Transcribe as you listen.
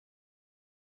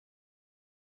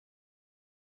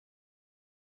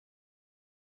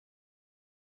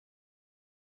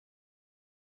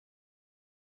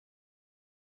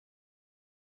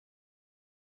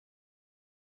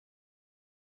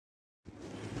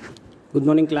Good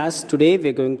morning, class. Today we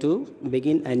are going to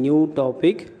begin a new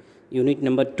topic, unit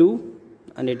number 2,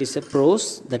 and it is a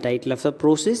prose. The title of the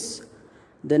prose is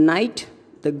The Night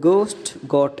the Ghost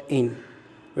Got In,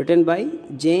 written by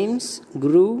James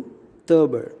Grew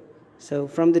Thurber. So,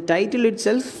 from the title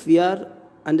itself, we are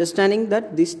understanding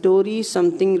that this story is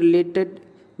something related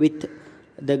with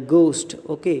the ghost.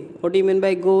 Okay, what do you mean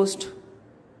by ghost?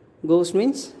 Ghost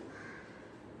means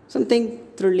something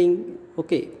thrilling.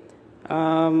 Okay.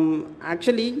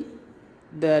 Actually,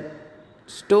 the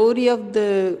story of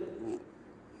the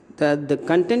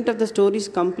content of the story is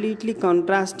completely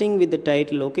contrasting with the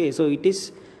title. Okay, so it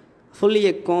is fully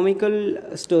a comical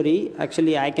story.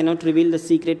 Actually, I cannot reveal the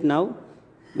secret now.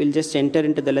 We'll just enter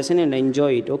into the lesson and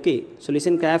enjoy it. Okay, so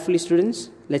listen carefully, students.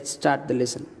 Let's start the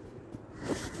lesson.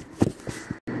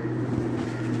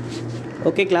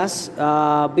 Okay, class,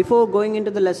 before going into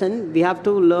the lesson, we have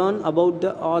to learn about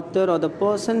the author or the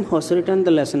person who has written the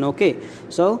lesson. Okay,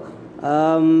 so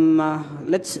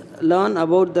let's learn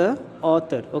about the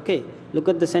author. Okay, look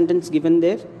at the sentence given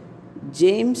there.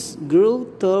 James Grew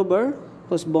Thurber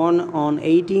was born on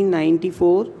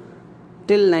 1894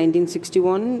 till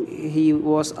 1961. He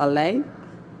was alive,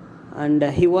 and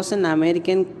he was an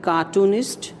American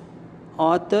cartoonist,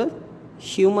 author,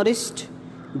 humorist,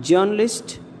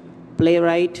 journalist,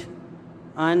 playwright,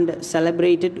 and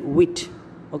celebrated wit.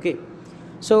 Okay,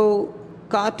 so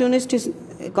cartoonist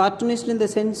in the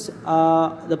sense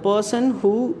the person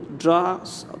who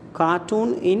draws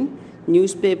cartoon in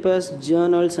newspapers,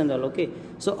 journals, and all. Okay,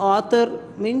 so author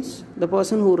means the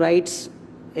person who writes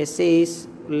essays,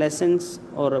 lessons,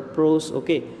 or a prose.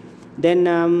 Okay, then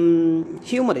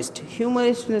humorist in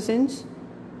the sense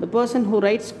the person who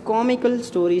writes comical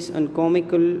stories and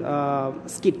comical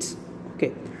skits.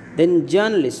 Okay, then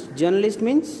journalist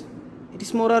means it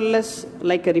is more or less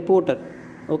like a reporter.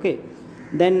 Okay,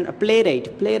 then a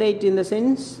playwright in the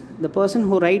sense the person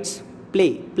who writes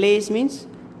plays means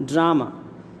drama.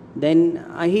 Then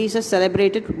he is a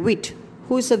celebrated wit.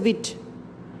 Who is a wit?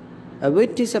 A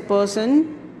wit is a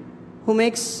person who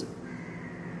makes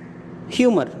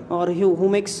humor, or who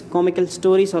makes comical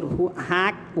stories, or who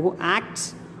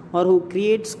acts or who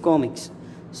creates comics.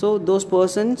 So those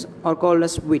persons are called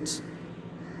as wits.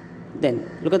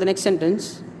 Then look at the next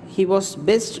sentence. He was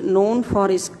best known for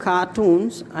his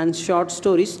cartoons and short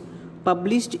stories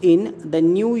published in the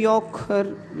New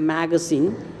Yorker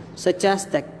magazine, such as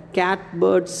The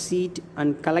Catbird Seat,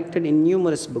 and collected in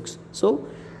numerous books. So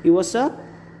he was a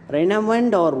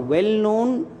renowned or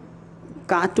well-known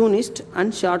cartoonist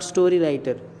and short story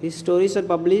writer. His stories are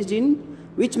published in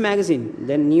which magazine?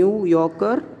 The New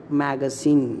Yorker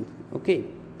magazine. Okay.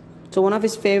 So one of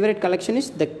his favorite collection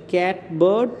is The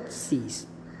Catbird Seat.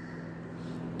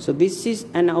 So this is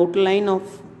an outline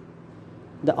of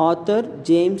the author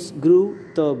James Grew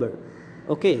Thurber.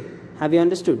 Okay, have you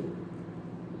understood?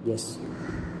 Yes.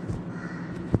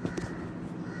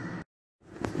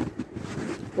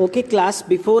 Okay, class,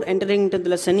 before entering into the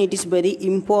lesson, it is very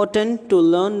important to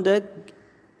learn the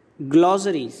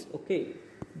glossaries. Okay,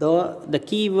 the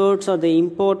key words or the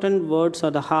important words or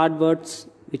the hard words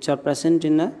which are present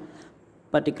in a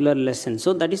particular lesson.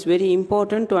 So that is very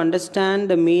important to understand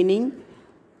the meaning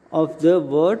of the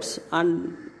words,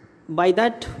 and by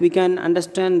that we can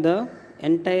understand the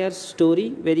entire story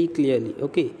very clearly.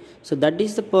 Okay, so that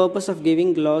is the purpose of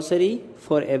giving glossary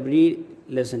for every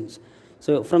lessons.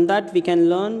 So from that we can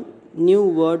learn new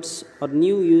words or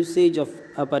new usage of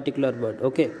a particular word.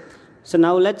 Okay, so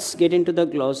now let's get into the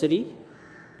glossary.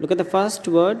 Look at the first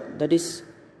word, that is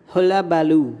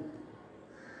hullabaloo.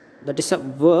 That is a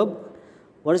verb.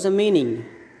 What is the meaning?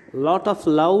 Lot of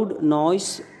loud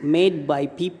noise made by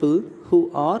people who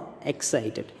are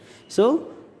excited.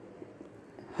 So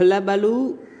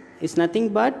hullabaloo is nothing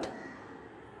but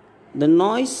the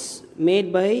noise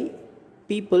made by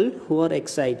people who are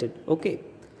excited. Okay,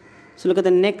 so look at the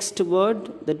next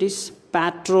word, that is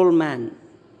patrolman.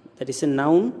 That is a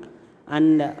noun.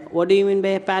 And what do you mean by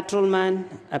a patrolman?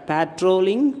 A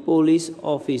patrolling police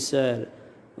officer.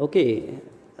 Okay,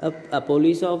 a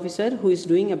police officer who is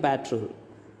doing a patrol,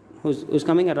 who's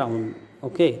coming around.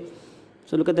 Okay,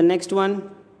 so look at the next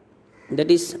one, that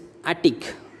is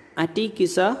attic. Attic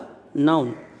is a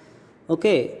noun.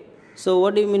 Okay, so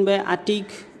what do you mean by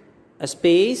attic? A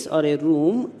space or a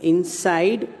room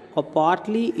inside or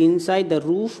partly inside the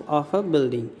roof of a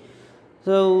building.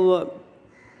 So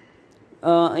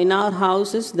in our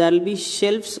houses there will be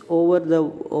shelves over the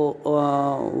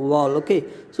wall. Okay,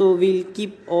 so we'll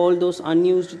keep all those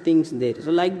unused things there.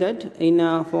 So like that, in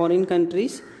foreign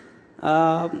countries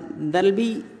there will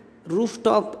be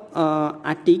rooftop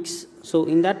attics. So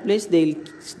in that place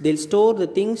they'll store the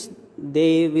things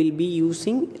they will be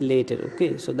using later.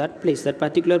 Okay, so that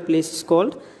particular place is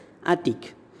called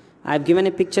attic. I have given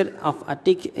a picture of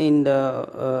attic in the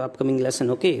upcoming lesson.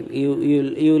 Okay,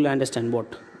 you will understand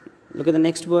what. Look at the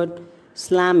next word,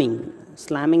 slamming.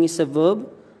 Slamming is a verb.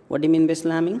 What do you mean by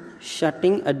slamming?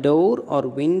 Shutting a door or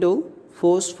window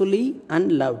forcefully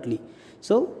and loudly.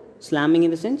 So slamming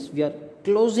in the sense we are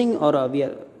closing, or we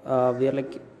are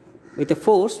like with a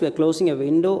force we are closing a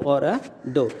window or a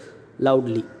door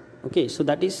loudly. Okay, so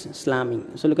that is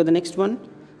slamming. So look at the next one,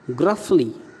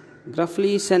 gruffly.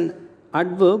 Gruffly is an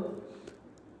adverb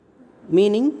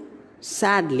meaning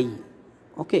sadly.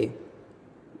 Okay,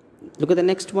 look at the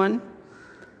next one,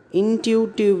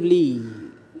 intuitively.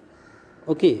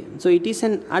 Okay, so it is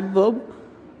an adverb.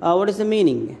 What is the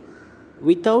meaning?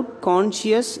 Without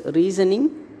conscious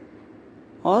reasoning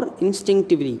or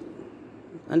instinctively.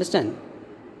 Understand?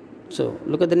 So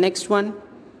look at the next one,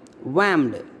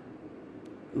 whammed.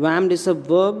 Whammed is a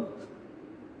verb,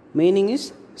 meaning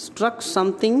is struck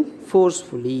something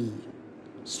forcefully.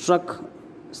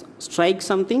 Strike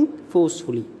something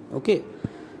forcefully. Okay,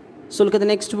 so look at the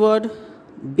next word,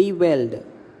 bewildered.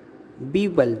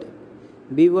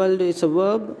 Bewildered is a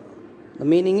verb, the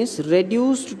meaning is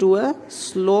reduced to a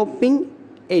sloping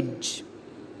edge.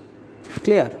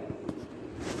 Clear?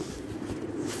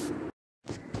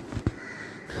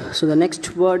 So the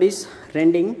next word is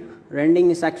rending. Rending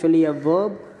is actually a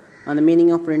verb, and the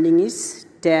meaning of rending is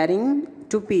tearing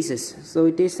to pieces. So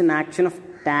it is an action of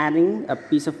tearing a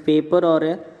piece of paper or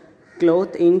a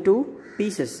cloth into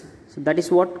pieces. So that is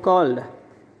what called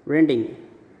rending.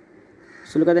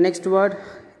 So look at the next word,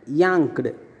 yanked.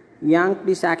 Yanked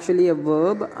is actually a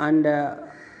verb, and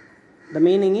the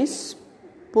meaning is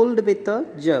pulled with a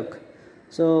jerk.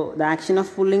 So the action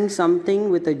of pulling something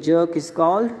with a jerk is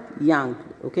called yanked.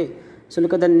 Okay, so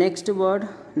look at the next word.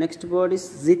 Next word is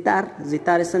zitar.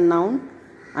 Zitar is a noun,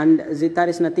 and zitar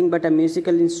is nothing but a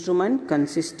musical instrument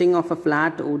consisting of a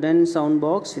flat wooden sound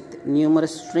box with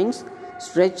numerous strings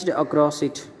stretched across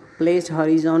it, placed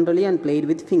horizontally and played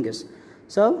with fingers.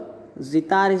 So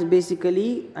zitar is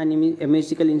basically a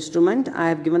musical instrument. I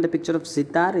have given the picture of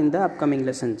zitar in the upcoming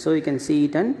lesson, so you can see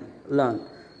it and learn.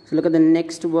 So look at the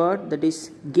next word, that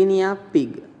is guinea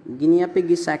pig. Guinea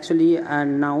pig is actually a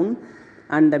noun,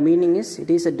 and the meaning is it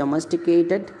is a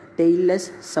domesticated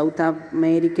tailless South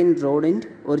American rodent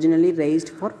originally raised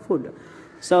for food.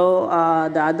 So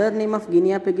the other name of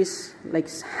guinea pig is like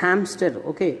hamster.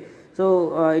 Okay,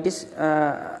 so it is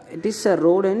a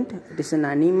rodent. It is an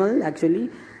animal actually.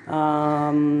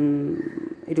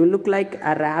 It will look like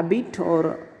a rabbit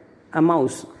or a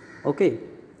mouse. Okay,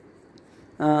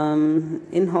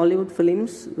 in Hollywood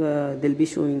films they'll be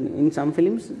showing, in some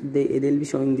films they'll be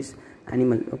showing this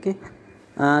animal. Okay,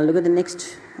 look at the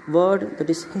next word, that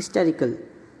is hysterical.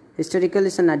 Hysterical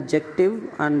is an adjective,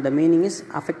 and the meaning is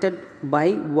affected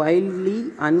by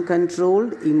wildly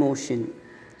uncontrolled emotion.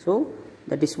 So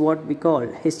that is what we call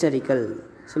hysterical.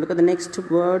 So look at the next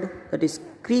word, that is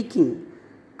creaking.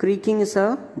 Creaking is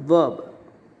a verb,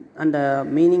 and the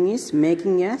meaning is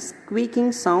making a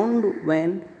squeaking sound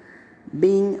when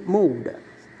being moved.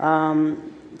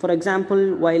 For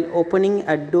example, while opening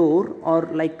a door or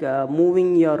like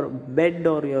moving your bed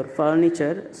or your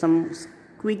furniture, some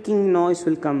squeaking noise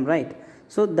will come, right?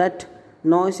 So that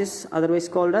noise is otherwise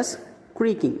called as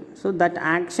creaking. So that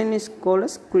action is called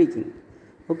as creaking.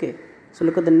 Okay, so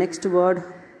look at the next word,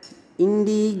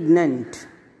 indignant.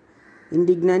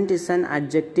 Indignant is an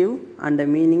adjective, and the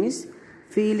meaning is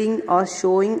feeling or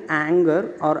showing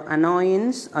anger or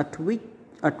annoyance at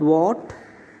what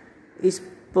is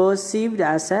perceived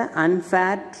as an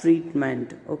unfair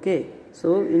treatment. Okay,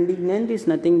 so indignant is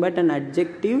nothing but an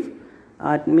adjective.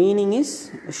 Meaning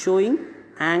is showing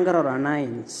anger or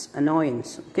annoyance.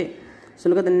 Okay, so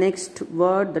look at the next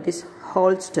word, that is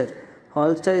holster.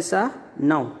 Holster is a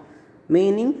noun,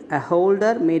 meaning a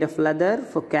holder made of leather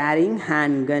for carrying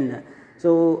handgun.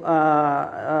 So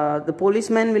the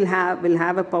policeman will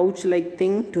have a pouch like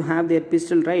thing to have their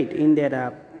pistol, right, in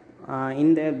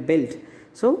their belt.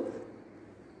 So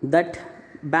that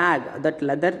bag, that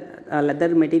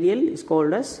leather material is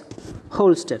called as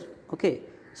holster. Okay,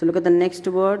 so look at the next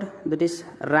word, that is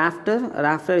rafter.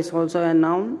 Rafter is also a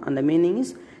noun, and the meaning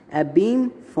is a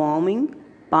beam forming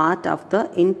part of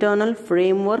the internal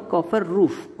framework of a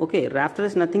roof. Okay, rafter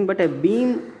is nothing but a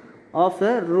beam of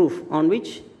a roof on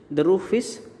which the roof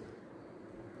is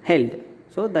held.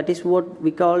 So that is what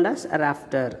we call as a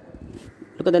rafter.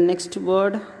 Look at the next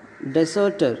word,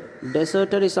 deserter.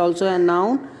 Deserter is also a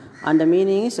noun, and the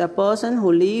meaning is a person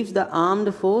who leaves the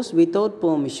armed force without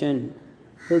permission.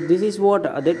 So this is what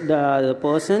the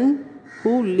person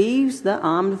who leaves the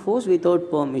armed force without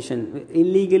permission,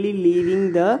 illegally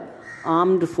leaving the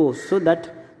armed force. So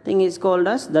that thing is called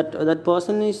as that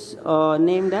person is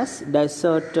named as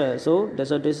deserter. So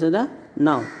deserter is the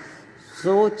noun.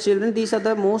 So children, these are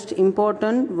the most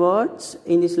important words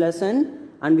in this lesson,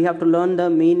 and we have to learn the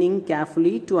meaning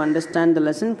carefully to understand the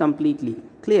lesson completely.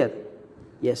 Clear?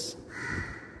 Yes.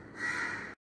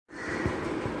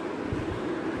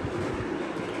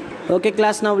 Okay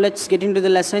class, now let's get into the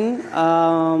lesson.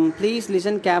 Please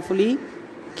listen carefully.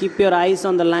 Keep your eyes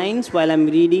on the lines while I'm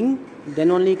reading. Then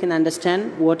only you can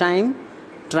understand what I'm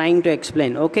trying to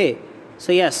explain. Okay.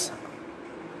 So yes,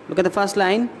 look at the first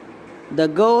line. The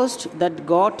ghost that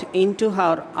got into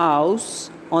her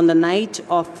house on the night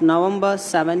of November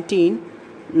 17,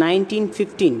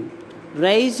 1915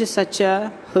 raised such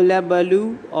a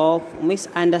hullabaloo of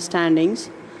misunderstandings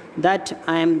that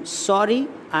I am sorry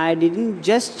I didn't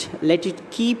just let it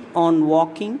keep on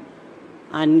walking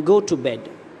and go to bed.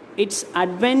 Its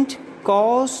advent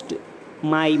caused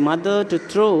my mother to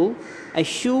throw a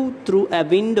shoe through a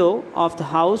window of the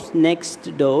house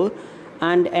next door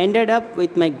and ended up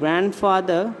with my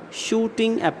grandfather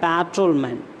shooting a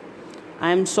patrolman.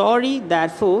 I am sorry,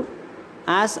 therefore,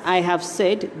 as I have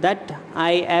said, that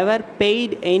I ever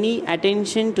paid any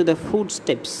attention to the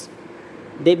footsteps.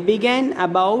 They began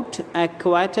about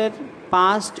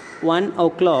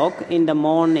 1:15 in the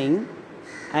morning,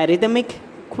 a rhythmic,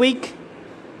 quick,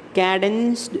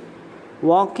 cadenced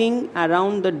walking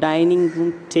around the dining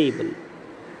room table.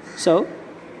 So,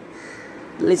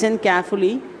 listen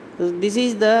carefully. This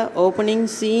is the opening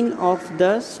scene of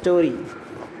the story.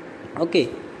 Okay,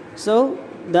 so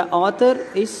the author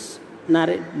is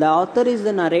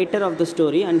the narrator of the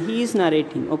story, and he is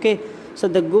narrating. Okay, so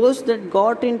the ghost that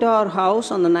got into our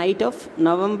house on the night of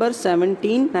November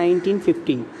 17,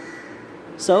 1915.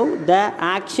 So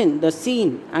the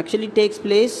scene actually takes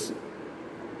place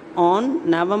on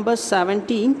November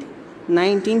 17th,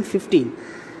 1915.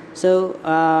 So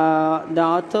the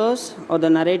author's or the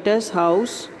narrator's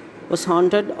house was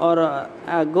haunted, or a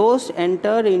ghost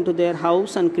entered into their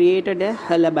house and created a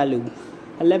hullabaloo.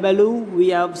 Hullabaloo, we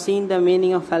have seen the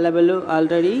meaning of hullabaloo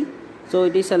already. So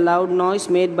it is a loud noise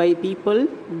made by people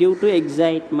due to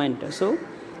excitement. So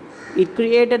it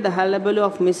created the hullabaloo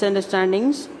of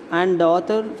misunderstandings, and the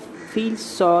author feels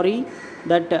sorry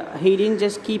that he didn't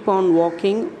just keep on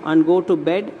walking and go to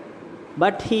bed,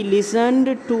 but he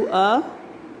listened to a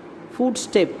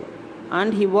footstep,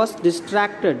 and he was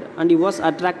distracted and he was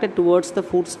attracted towards the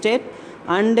footstep,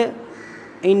 and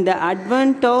in the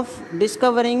advent of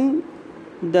discovering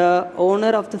the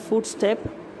owner of the footstep,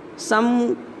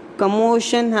 some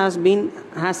commotion has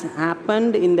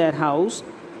happened in their house,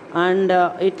 and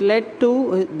it led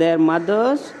to their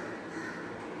mother's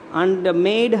and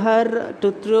made her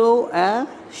to throw a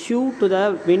shoe to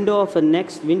the window of the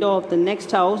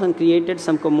next house and created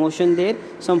some commotion there,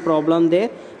 some problem there,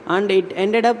 and it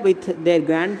ended up with their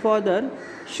grandfather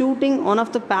shooting one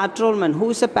of the patrolmen. Who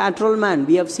is a patrolman?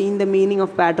 We have seen the meaning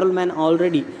of patrolman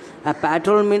already. A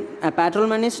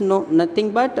patrolman is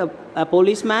nothing but a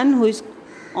policeman who is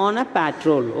on a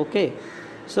patrol. Okay,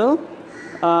 so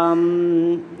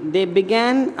they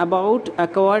began about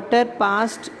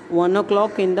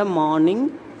 1:15 in the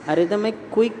morning, a rhythmic,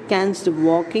 quick, cadenced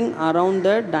walking around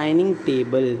the dining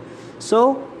table.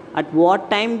 So at what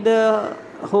time the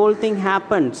whole thing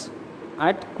happens?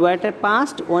 At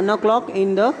 1:15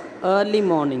 in the early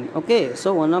morning. Okay,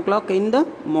 so 1:00 in the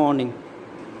morning.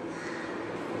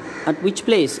 At which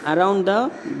place? Around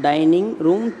the dining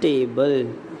room table.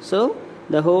 So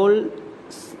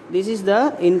this is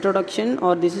the introduction,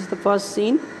 or this is the first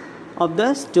scene of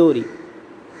the story.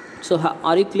 So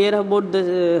are you clear about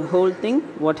the whole thing?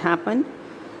 What happened?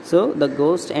 So the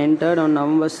ghost entered on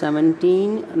November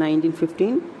 17,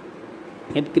 1915.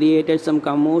 It created some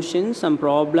commotion, some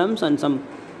problems, and some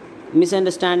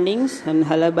misunderstandings and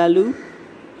hullabaloo,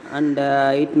 and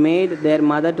it made their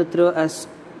mother to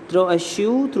throw a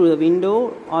shoe through the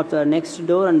window of the next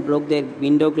door and broke their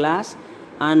window glass,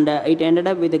 and it ended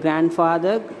up with the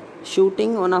grandfather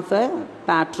shooting one of a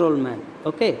patrolman.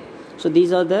 Okay, so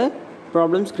these are the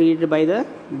problems created by the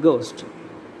ghost.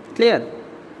 Clear?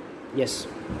 Yes.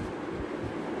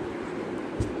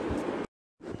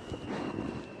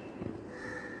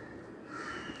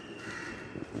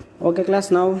 Okay class,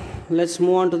 now let's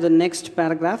move on to the next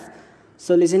paragraph.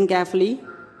 So listen carefully.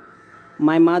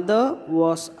 My mother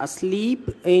was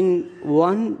asleep in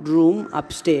one room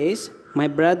upstairs, my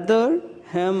brother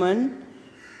Herman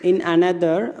in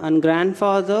another, and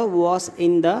grandfather was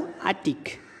in the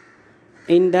attic,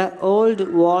 in the old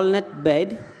walnut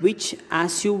bed, which,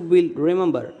 as you will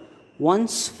remember,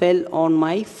 once fell on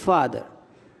my father.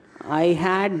 I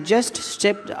had just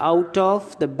stepped out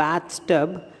of the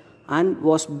bathtub and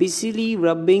was busily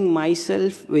rubbing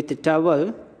myself with a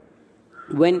towel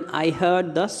when I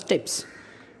heard the steps.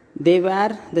 They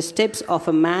were the steps of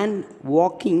a man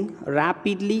walking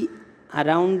rapidly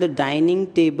around the dining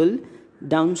table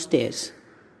downstairs.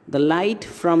 The light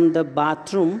from the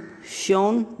bathroom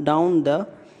shone down the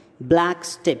black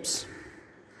steps,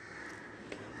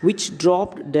 which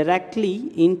dropped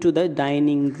directly into the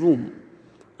dining room.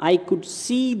 I could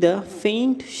see the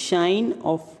faint shine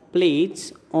of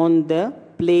plates on the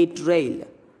plate rail.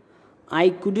 I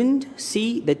couldn't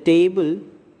see the table.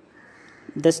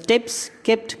 The steps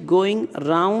kept going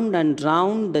round and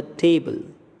round the table.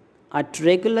 At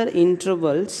regular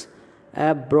intervals,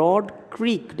 a board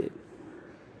creaked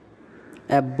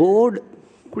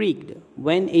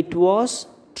when it was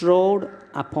trod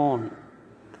upon.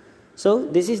 So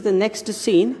this is the next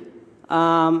scene.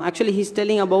 Actually, he's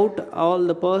telling about all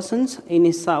the persons in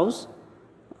his house.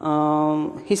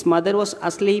 His mother was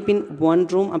asleep in one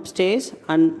room upstairs,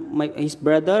 and his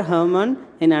brother Herman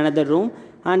in another room,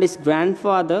 and his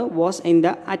grandfather was in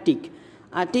the attic.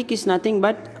 Attic is nothing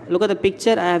but, look at the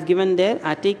picture I have given there.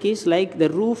 Attic is like the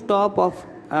rooftop of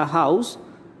a house,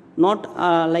 not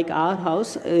like our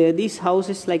house. This house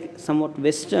is like somewhat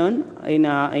western,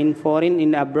 in foreign,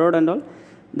 in abroad and all.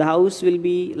 The house will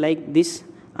be like this,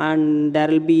 and there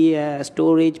will be a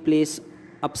storage place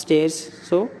upstairs.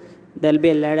 So there will be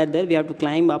a ladder there. We have to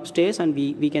climb upstairs, and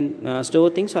we can store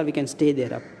things, or we can stay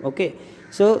there up. Okay.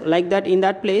 So like that, in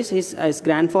that place, his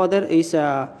grandfather is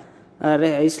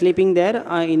sleeping there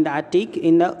in the attic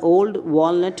in the old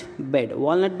walnut bed.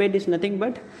 Walnut bed is nothing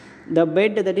but the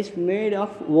bed that is made of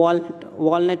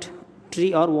walnut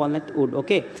tree or walnut wood.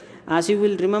 Okay. As you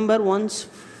will remember, once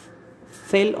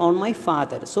fell on my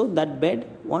father. So that bed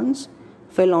once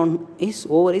fell on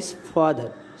over his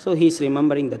father. So he is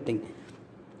remembering the thing.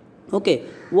 Okay,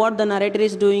 what the narrator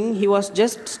is doing, he was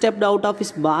just stepped out of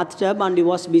his bathtub and he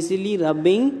was busily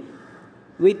rubbing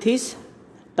with his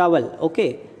towel.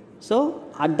 Okay, so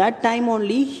at that time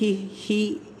only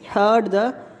he heard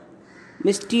the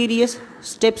mysterious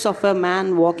steps of a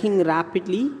man walking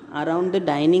rapidly around the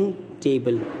dining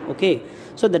table. Okay,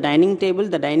 so the dining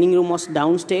room was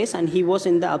downstairs and he was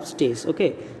in the upstairs.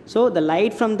 Okay, so the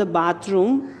light from the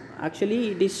bathroom, actually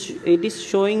it is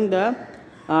showing the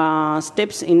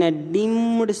steps in a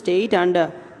dimmed state, and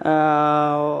the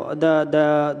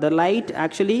light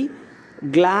actually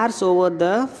glares over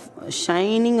the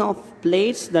shining of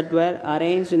plates that were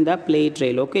arranged in the plate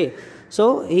rail. Okay,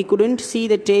 so he couldn't see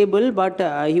the table, but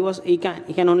he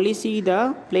can only see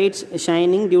the plates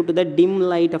shining due to the dim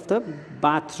light of the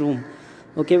bathroom.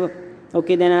 Okay,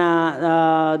 then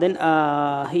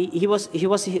he was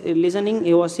listening.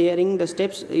 He was hearing the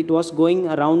steps. It was going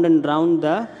around and round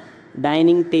the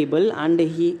dining table, and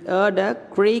he heard a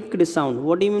creaked sound.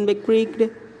 What do you mean by creaked?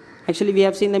 Actually, we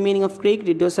have seen the meaning of creaked.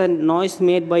 It was a noise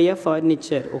made by a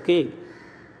furniture. Okay,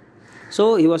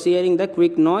 so he was hearing the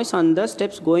creak noise on the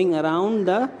steps going around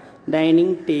the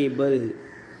dining table.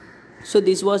 So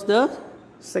this was the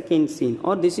second scene,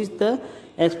 or this is the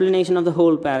explanation of the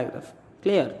whole paragraph.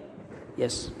 Clear?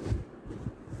 Yes.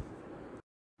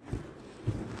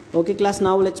 Okay, class,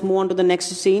 now let's move on to the next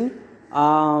scene.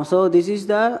 So this is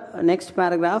the next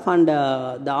paragraph, and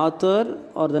the author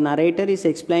or the narrator is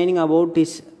explaining about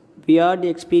his weird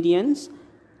experience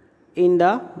in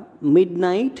the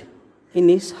midnight in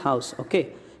his house.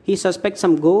 Okay, he suspects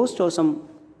some ghost or some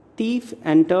thief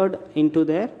entered into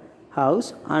their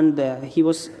house, and he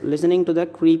was listening to the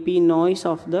creepy noise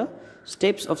of the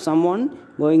steps of someone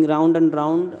going round and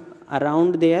round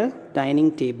around their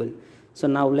dining table. So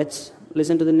now let's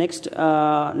listen to the next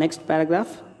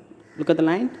paragraph. Look at the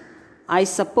line. I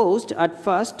supposed at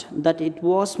first that it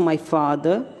was my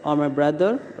father or my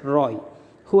brother Roy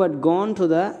who had gone to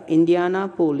the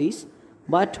Indianapolis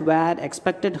but were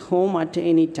expected home at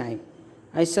any time.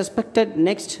 I suspected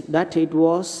next that it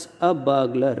was a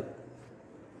burglar.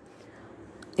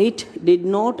 It did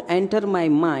not enter my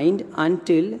mind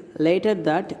until later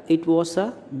that it was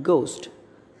a ghost.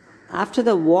 After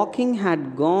the walking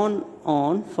had gone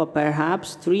on for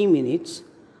perhaps 3 minutes,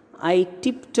 I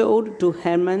tiptoed to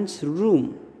Herman's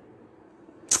room.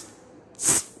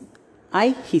 I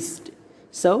hissed.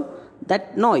 So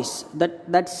that noise,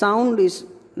 that sound is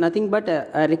nothing but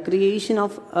a recreation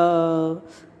of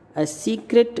a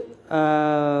secret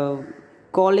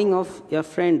calling of your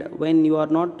friend when you are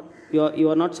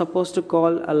not supposed to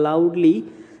call loudly.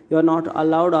 You are not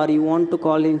allowed, or you want to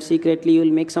call him secretly. You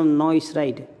will make some noise,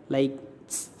 right?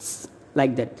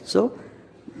 Like that. So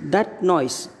that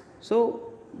noise.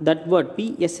 So that word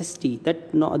PSST,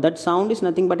 that sound is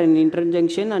nothing but an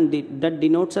interjection, and that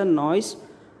denotes a noise.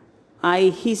 I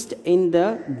hissed in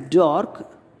the dark,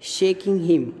 shaking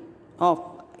him off.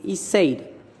 He said,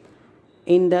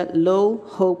 in the low,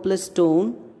 hopeless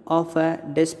tone of a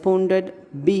despondent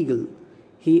beagle.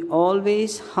 He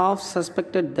always half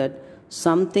suspected that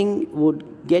something would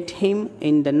get him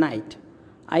in the night.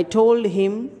 I told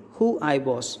him who I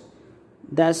was.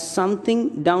 There's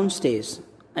something downstairs,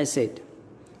 I said.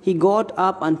 He got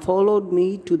up and followed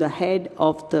me to the head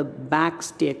of the back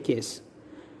staircase.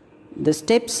 The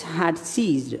steps had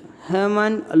ceased.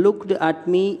 Herman looked at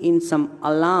me in some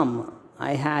alarm.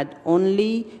 I had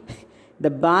only the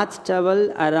bath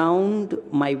towel around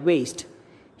my waist.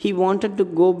 He wanted to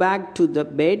go back to the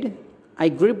bed. I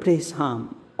gripped his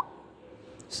arm.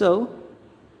 So,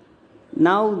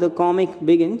 now the comic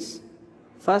begins.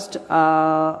 First,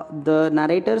 the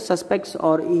narrator suspects,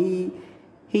 or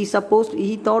he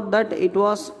thought that it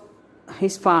was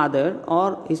his father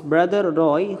or his brother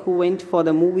Roy who went for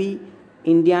the movie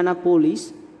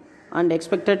Indianapolis and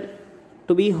expected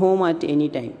to be home at any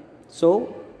time.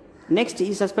 So, next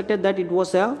he suspected that it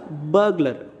was a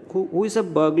burglar. Who is a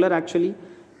burglar actually?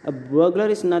 A burglar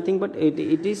is nothing but it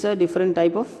is a different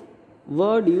type of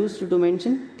word used to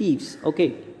mention thieves.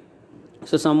 Okay,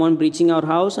 so someone breaching our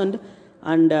house and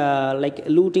like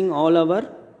looting all our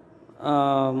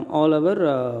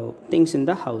things in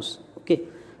the house. Okay,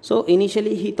 so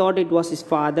initially he thought it was his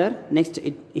father. Next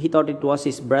he thought it was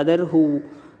his brother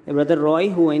Roy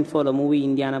who went for the movie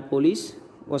Indianapolis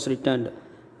was returned,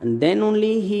 and then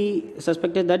only he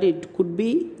suspected that it could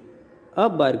be a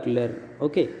burglar.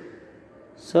 Okay,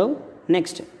 so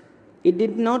next, it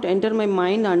did not enter my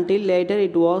mind until later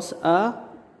it was a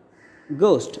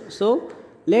ghost. So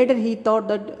later he thought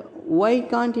that why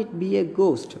can't it be a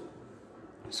ghost?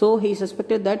 So he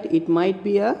suspected that it might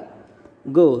be a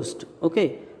ghost.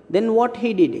 Okay, then what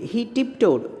he did, he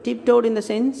tiptoed in the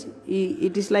sense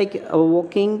it is like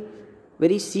walking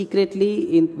very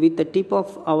secretly with the tip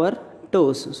of our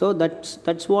toes. So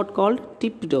that's what called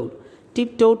tiptoed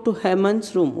to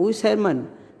Herman's room. Who is Herman?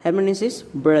 Herman is his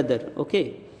brother.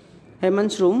 Okay,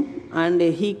 Herman's room, and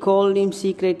he called him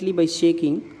secretly by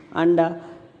shaking, and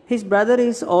his brother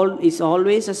is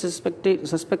always a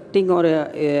suspecting, or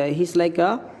he's like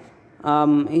a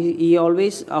he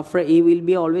will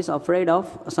be always afraid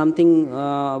of something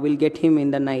will get him in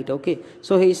the night. Okay,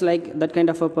 so he's like that kind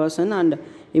of a person, and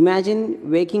imagine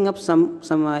waking up some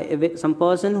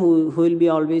person who will be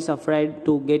always afraid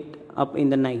to get up in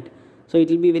the night. So it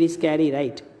will be very scary,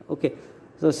 right? Okay,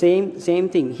 so same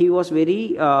thing. He was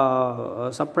very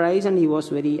surprised, and he was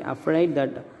very afraid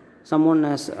that someone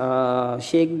has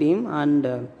shaken him,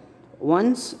 and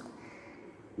once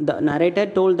the narrator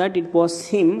told that it was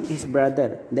him, his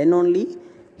brother, then only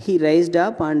he raised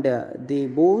up, and they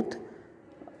both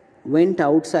went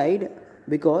outside,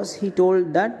 because he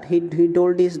told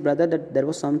his brother that there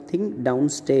was something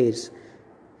downstairs.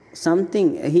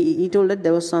 He told that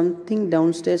there was something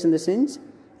downstairs, in the sense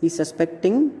he's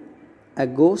suspecting a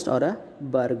ghost or a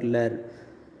burglar.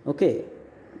 Okay,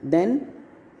 then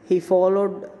he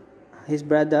followed his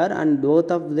brother, and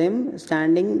both of them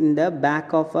standing in the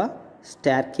back of a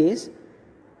staircase.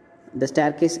 The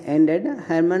staircase ended.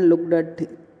 Herman looked at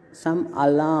some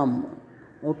alarm.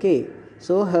 Okay,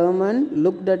 so Herman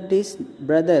looked at his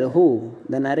brother,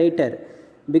 the narrator,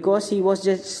 because he was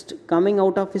just coming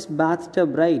out of his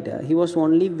bathtub, right? He was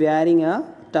only wearing a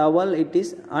towel, it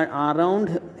is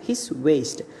around his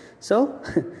waist. So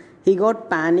he got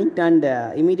panicked, and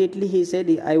immediately he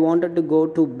said, I wanted to go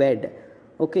to bed.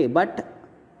 Okay, but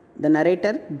the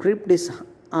narrator gripped his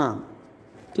arm.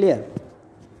 Clear?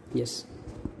 Yes.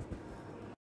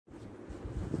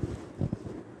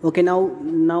 Okay,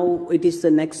 now it is the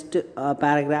next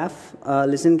paragraph.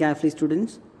 Listen carefully,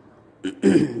 students.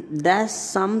 There's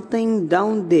something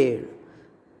down there,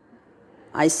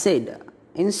 I said.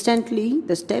 Instantly,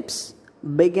 the steps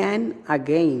began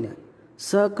again,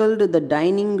 circled the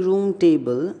dining room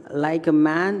table like a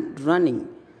man running,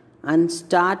 and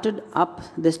started up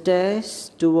the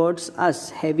stairs towards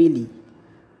us heavily,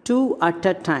 two at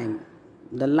a time.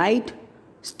 The light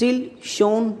still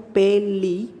shone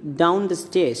palely down the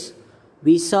stairs.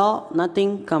 We saw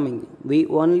nothing coming. We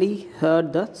only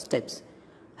heard the steps.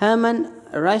 Herman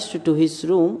rushed to his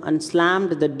room and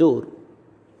slammed the door.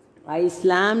 I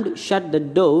slammed shut the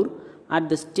door at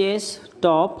the stairs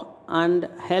top and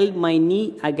held my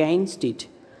knee against it.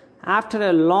 After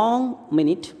a long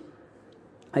minute,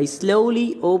 I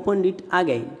slowly opened it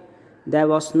again. There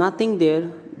was nothing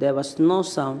there. There was no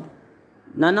sound.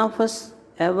 None of us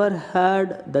ever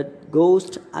heard the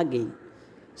ghost again.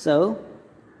 So,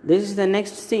 This is the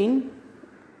next scene.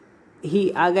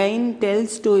 He again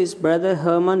tells to his brother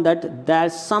Herman that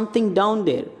there's something down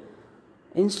there.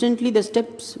 Instantly the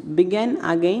steps began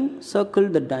again circle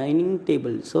the dining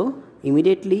table. So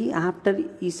immediately after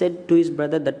he said to his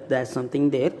brother that there's something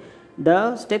there,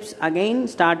 the steps again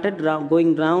started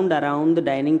going round around the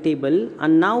dining table,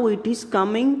 and now it is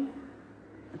coming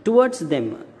towards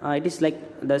them. It is like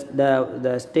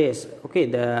the stairs. Okay,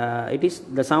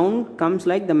 the sound comes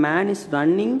like the man is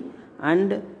running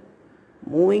and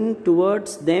moving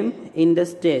towards them in the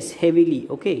stairs heavily.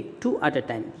 Okay, two at a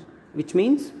time, which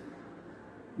means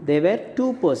there were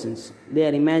two persons. They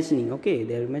are imagining. Okay,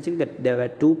 they are imagining that there were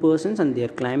two persons and they are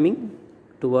climbing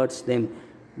towards them.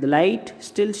 The light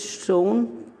still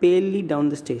shone palely down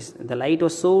the stairs. The light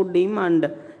was so dim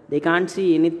and they can't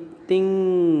see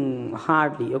anything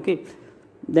hardly. Okay,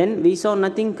 then we saw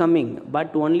nothing coming,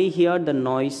 but only heard the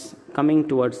noise coming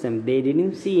towards them. They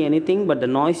didn't see anything, but the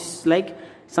noise like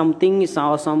something is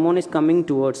or someone is coming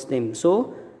towards them.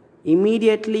 So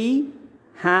immediately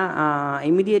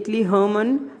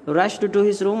Herman rushed to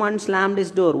his room and slammed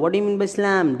his door. What do you mean by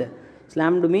slammed?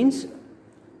 Slammed means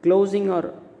closing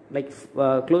or like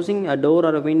closing a door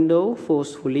or a window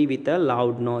forcefully with a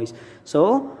loud noise.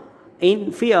 So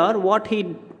in fear, what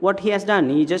he has done,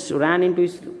 he just ran into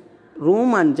his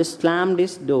room and just slammed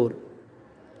his door.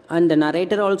 And the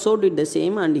narrator also did the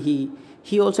same, and he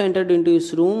also entered into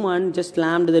his room and just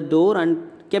slammed the door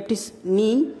and kept his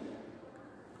knee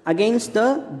against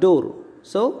the door.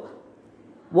 So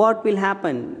what will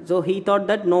happen? So he thought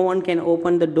that no one can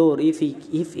open the door. If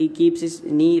he keeps his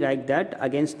knee like that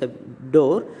against the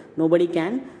door, nobody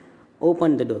can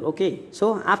open the door. Okay,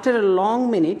 so after a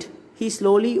long minute, he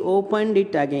slowly opened the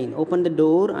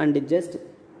door and just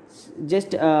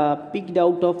peeked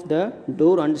out of the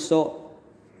door and saw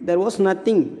there was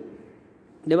nothing,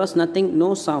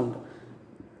 no sound.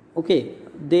 Okay,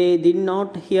 they did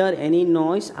not hear any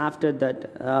noise after that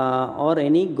or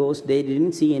any ghost. They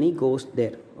didn't see any ghost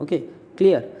there. Okay,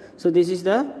 clear? So this is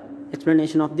the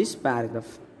explanation of this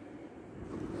paragraph.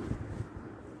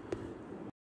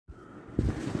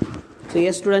 So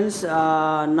yes, students,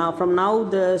 from now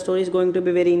the story is going to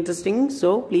be very interesting,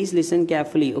 so please listen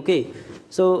carefully. Okay,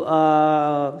 so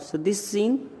this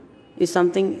scene is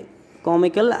something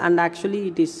comical and actually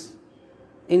it is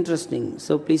interesting,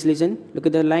 so please listen. Look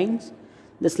at the lines.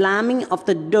 The slamming of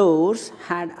the doors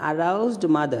had aroused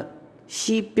mother.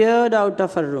 She peered out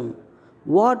of her room.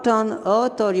 "What on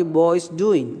earth are you boys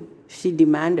doing?" she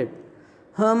demanded.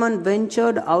 Herman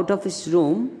ventured out of his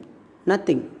room.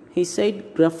 "Nothing," he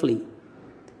said gruffly.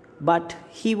 But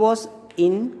he was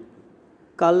in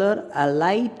color a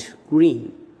light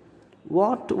green.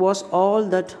 "What was all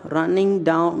that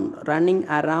running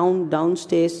around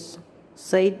downstairs?"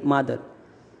 said mother.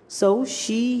 So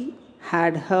she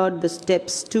had heard the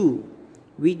steps too.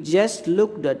 "We just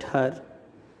looked at her."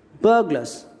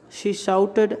 "Burglars," she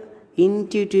shouted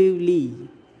intuitively.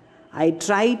 I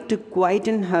tried to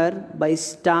quieten her by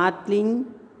startling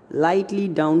lightly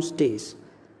downstairs.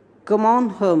 "Come on,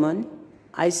 Herman,"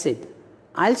 I said.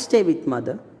 "I'll stay with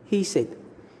mother," he said.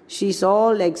 "She's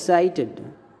all excited."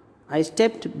 I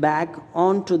stepped back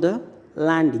onto the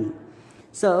landing.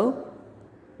 So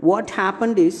what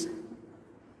happened is,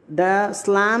 the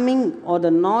slamming or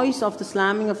the noise of the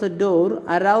slamming of the door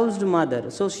aroused mother.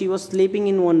 So she was sleeping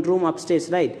in one room upstairs,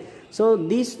 right? So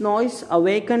this noise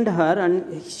awakened her and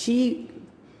she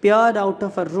peered out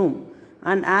of her room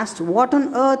and asked, "What on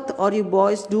earth are you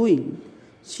boys doing?"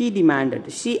 She demanded.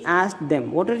 She asked them,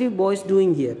 "What are you boys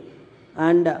doing here?"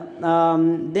 And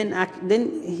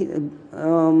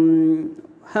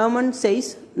Herman says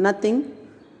nothing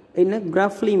in a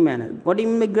gruffly manner. What do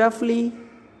you mean by gruffly?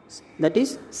 That is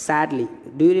sadly.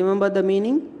 Do you remember the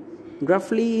meaning?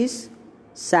 Gruffly is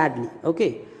sadly.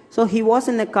 Okay. So he was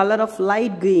in a color of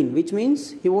light green, which means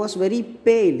he was very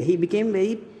pale. He became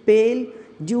very pale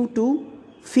due to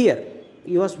fear.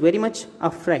 He was very much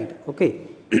afraid. Okay.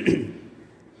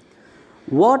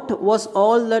 "What was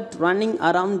all that running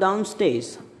around downstairs?"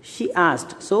 she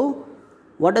asked. So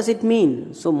what does it mean?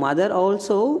 So mother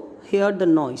also heard the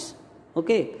noise.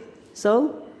 Okay. So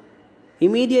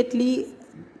immediately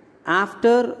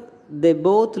after they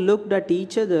both looked at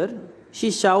each other, she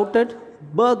shouted,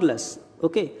 "Burglars."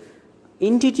 Okay.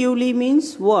 Intuitively means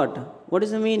what? What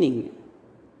is the meaning?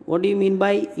 What do you mean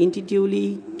by intuitively?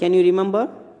 Can you remember?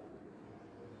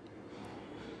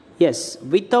 Yes,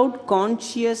 without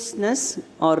consciousness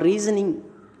or reasoning.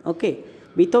 Okay.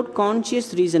 Without conscious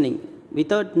reasoning,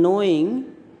 without knowing,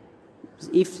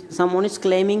 if someone is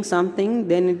claiming something,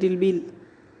 then it will be,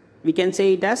 we can say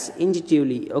it as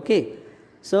intuitively. Okay.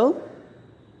 So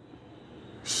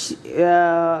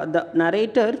The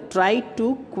narrator tried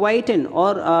to quieten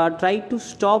or tried to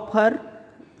stop her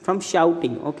from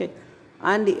shouting. Okay,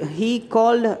 and he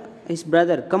called his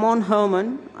brother. "Come on,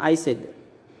 Herman," I said,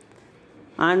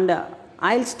 "and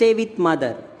I'll stay with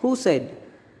mother." Who said?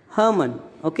 Herman.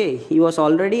 Okay, he was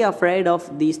already afraid of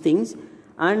these things,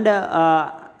 and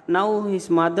now his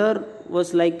mother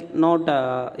was like not.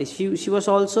 She was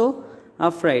also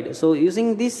afraid. So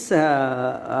using this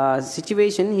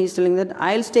situation, he is telling that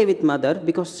I'll stay with mother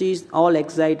because she is all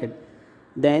excited.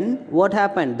 Then what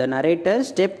happened? The narrator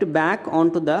stepped back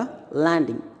onto the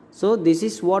landing. So this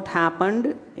is what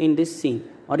happened in this scene.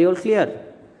 Are you all clear?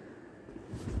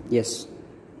 Yes.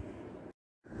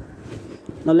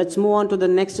 Now let's move on to the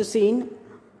next scene.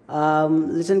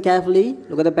 Listen carefully.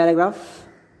 Look at the paragraph.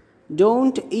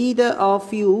 "Don't either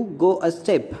of you go a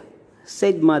step,"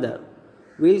 said mother.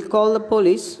 "We'll call the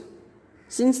police."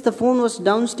 Since the phone was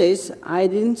downstairs, I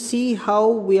didn't see how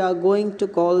we are going to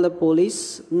call the police,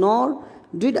 nor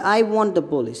did I want the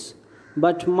police.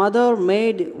 But mother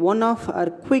made one of her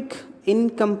quick,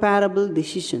 incomparable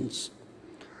decisions.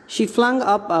 She flung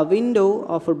up a window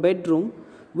of her bedroom,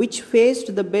 which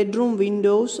faced the bedroom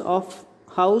windows of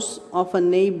house of a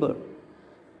neighbor,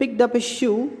 picked up a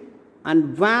shoe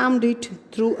and whammed it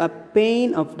through a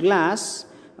pane of glass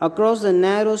across the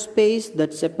narrow space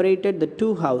that separated the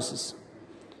two houses.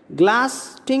 Glass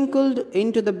tinkled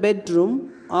into the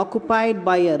bedroom occupied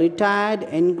by a retired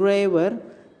engraver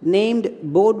named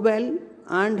Bodwell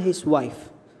and his wife.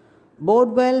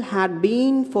 Bodwell had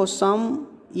been for some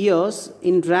years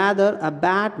in rather a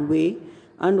bad way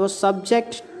and was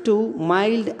subject to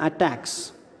mild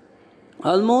attacks.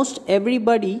 Almost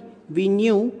everybody we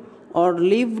knew or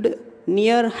lived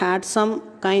near had some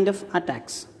kind of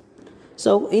attacks.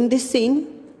 So in this scene,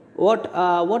 what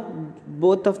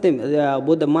both of them,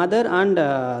 both the mother and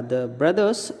the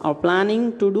brothers are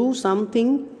planning to do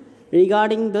something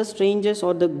regarding the strangers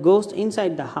or the ghost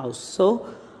inside the house. So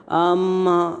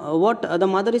what the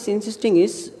mother is insisting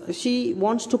is she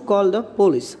wants to call the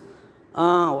police.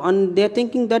 And they are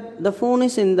thinking that the phone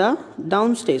is in the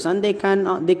downstairs and they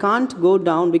can't go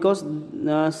down because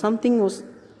something was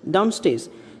downstairs.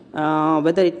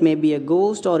 Whether it may be a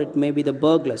ghost or it may be the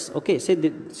burglars. Okay,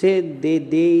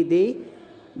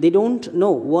 they don't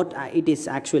know what it is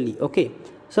actually. Okay,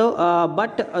 so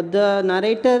but the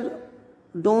narrator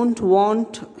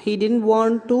he didn't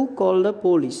want to call the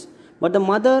police, but the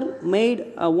mother made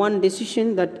one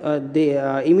decision, that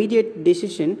the immediate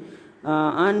decision,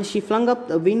 and she flung up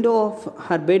the window of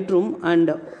her bedroom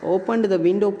and opened the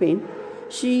window pane.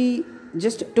 She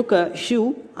just took a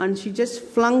shoe and she just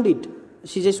flung it.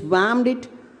 She just whammed it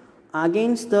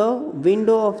against the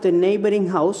window of the neighboring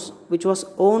house, which was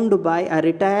owned by a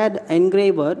retired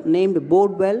engraver named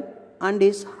Bodwell and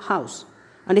his house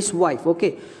and his wife.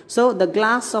 Okay, so the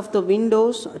glass of the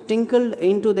windows tinkled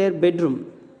into their bedroom.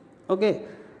 Okay,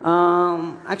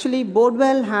 actually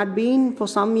Bodwell had been for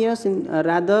some years in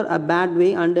rather a bad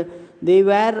way, and they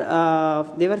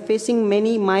were facing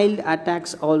many mild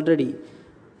attacks already.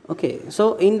 Okay,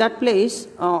 so in that place,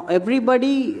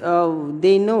 everybody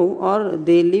they know or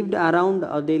they lived around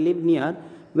or they lived near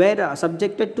were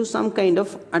subjected to some kind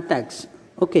of attacks.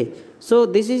 Okay, so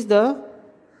this is the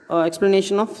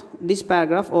explanation of this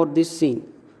paragraph or this scene.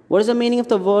 What is the meaning of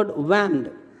the word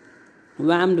whammed?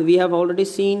 Whammed, we have already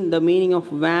seen the meaning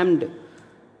of whammed.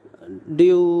 Do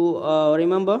you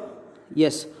remember?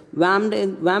 Yes, whammed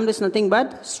is nothing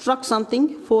but struck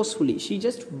something forcefully. She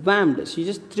just whammed. She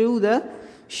just threw the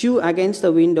shoe against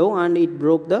the window and it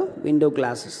broke the window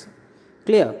glasses.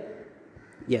 Clear?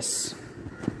 Yes.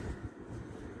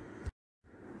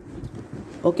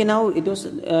 Okay, now it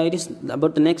is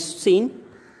about the next scene.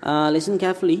 Listen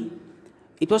carefully.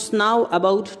 It was now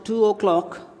about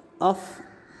 2:00 of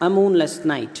a moonless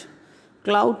night.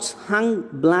 Clouds hung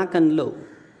black and low.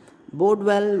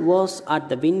 Bodwell was at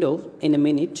the window in a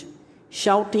minute,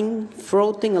 shouting,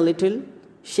 frothing a little,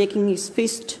 shaking his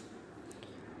fist.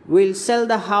 "We'll sell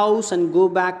the house and go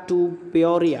back to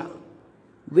Peoria,"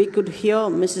 we could hear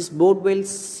Mrs. Bodwell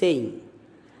saying.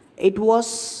 It was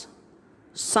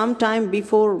some time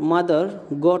before mother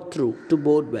got through to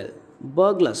Bodwell.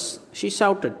 "Burglars," she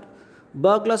shouted.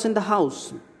 "Burglars in the house."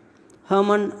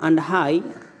 Herman and I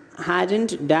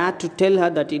hadn't dared to tell her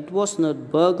that it was not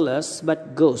burglars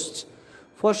but ghosts,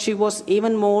 for she was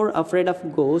even more afraid of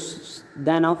ghosts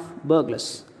than of burglars.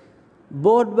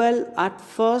 Bodwell at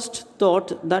first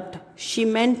thought that she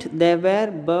meant there were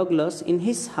burglars in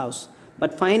his house,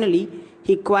 but finally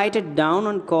he quieted down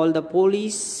and called the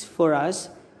police for us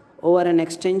over an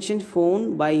extension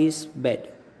phone by his bed.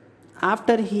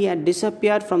 After he had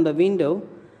disappeared from the window,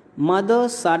 Mother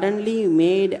suddenly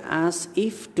made as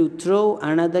if to throw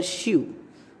another shoe,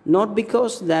 not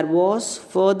because there was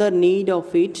further need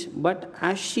of it, but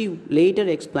as she later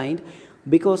explained,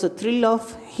 because the thrill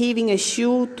of heaving a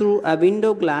shoe through a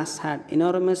window glass had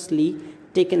enormously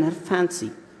taken her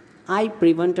fancy. I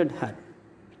prevented her.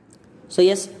 So,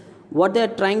 yes, what they are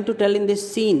trying to tell in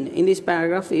this scene, in this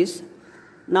paragraph is,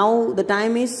 now the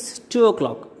time is 2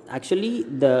 o'clock. Actually,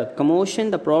 the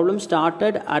commotion, the problem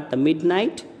started at the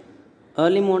midnight,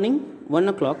 early morning, 1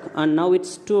 o'clock, and now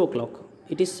it's 2 o'clock.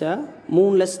 It is a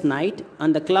moonless night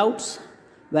and the clouds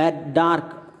were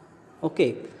dark.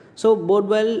 Okay, so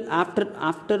Bodwell, after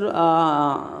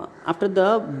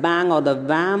the bang or the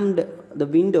whammed the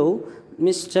window,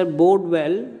 Mr.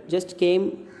 Bodwell just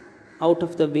came out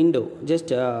of the window, just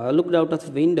looked out of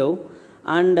the window,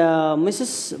 and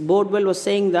Mrs. Bodwell was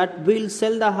saying that we'll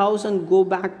sell the house and go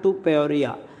back to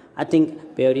Peoria. I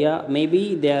think Peoria may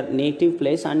be their native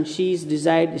place, and she's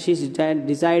deciding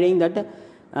that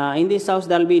in this house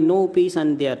there will be no peace,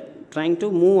 and they are trying to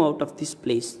move out of this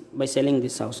place by selling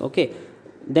this house. Okay,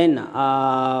 then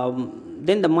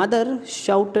the mother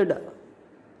shouted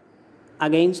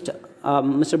against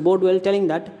Mr. Bodwell, telling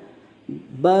that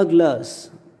burglars.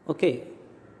 Okay,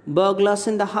 burglars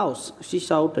in the house, she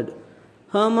shouted.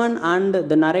 Herman and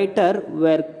the narrator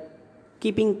were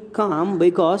keeping calm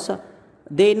because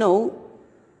they know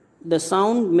the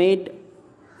sound made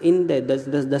in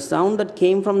the sound that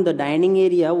came from the dining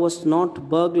area was not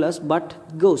burglars but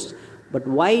ghosts. But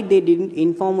why they didn't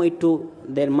inform it to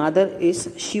their mother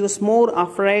is she was more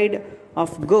afraid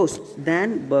of ghosts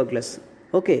than burglars.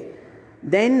 Okay.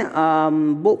 Then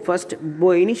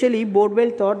initially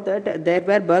Bodwell thought that there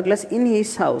were burglars in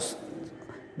his house.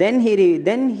 Then he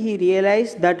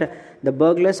realized that the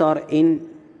burglars are in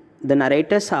the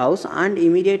narrator's house, and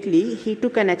immediately he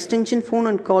took an extension phone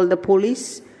and called the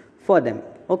police for them.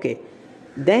 Okay.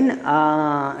 Then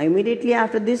immediately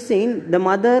after this scene, the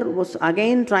mother was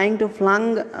again trying to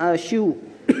fling a shoe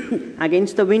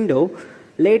against the window.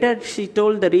 Later she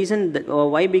told the reason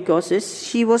why, because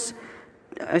she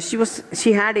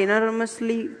had enormous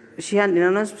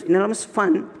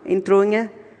fun in throwing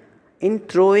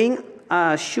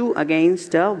a shoe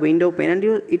against a window pane, and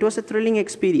it was a thrilling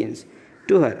experience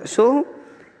to her. So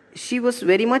she was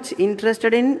very much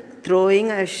interested in throwing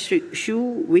a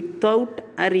shoe without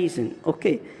a reason.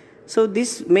 Okay, so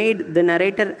this made the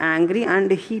narrator angry, and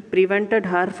he prevented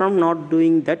her from not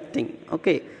doing that thing.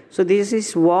 Okay, so this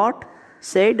is what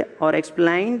said or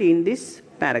explained in this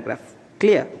paragraph.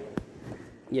 Clear?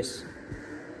 Yes.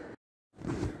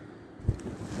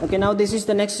 Okay, now this is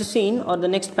the next scene or the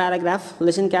next paragraph.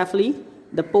 Listen carefully.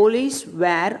 The police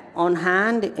were on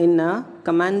hand in a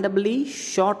commendably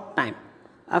short time.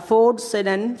 A Ford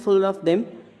sedan full of them,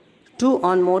 2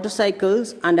 on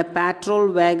motorcycles, and a patrol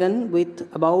wagon with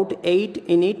about 8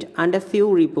 in it, and a few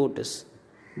reporters.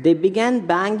 They began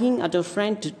banging at a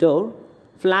front door.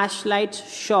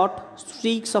 Flashlights shot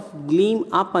streaks of gleam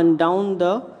up and down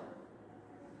the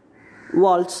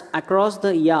walls across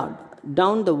the yard,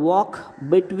 down the walk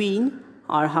between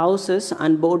our houses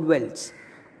and Bodwell's.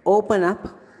 Open up,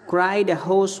 cried a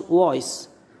hoarse voice.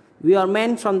 We are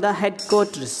men from the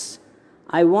headquarters.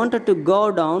 I wanted to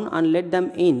go down and let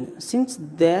them in, since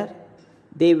there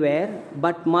they were,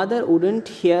 but mother wouldn't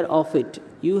hear of it.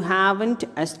 You haven't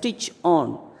a stitch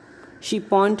on, she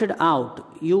pointed out.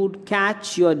 You'd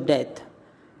catch your death.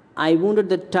 I wounded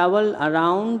the towel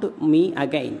around me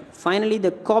again. Finally,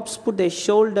 the cops put their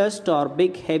shoulders to our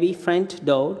big, heavy front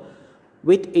door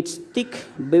with its thick,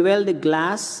 beveled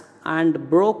glass and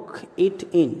broke it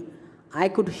in. I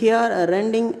could hear a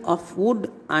rending of wood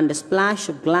and a splash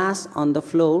of glass on the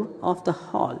floor of the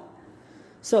hall.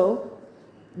 So,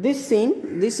 this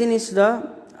scene is in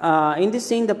this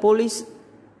scene the police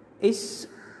is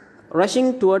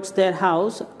rushing towards their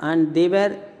house, and they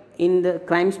were in the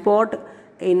crime spot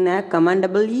in a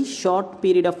commendably short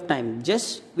period of time.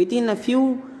 Just within a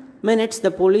few minutes,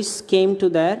 the police came to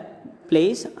their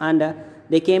place, and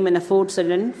they came in a Ford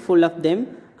sedan full of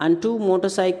them, and 2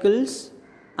 motorcycles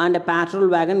and a patrol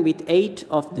wagon with 8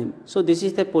 of them. So this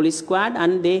is the police squad,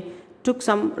 and they took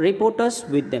some reporters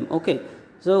with them. Okay,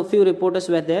 so few reporters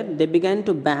were there. They began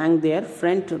to bang their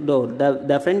front door.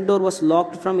 The front door was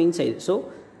locked from inside.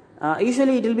 So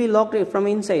usually it will be locked from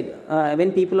inside.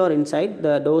 When people are inside,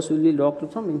 the doors will be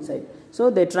locked from inside.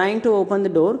 So they're trying to open the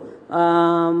door.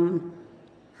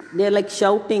 They're like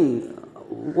shouting,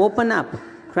 "Open up!"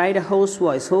 cried a hoarse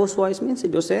voice. Hoarse voice means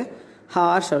it was a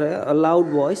harsh or a loud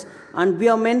voice. And we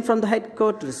are men from the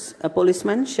headquarters, a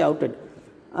policeman shouted.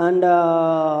 And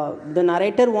the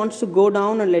narrator wants to go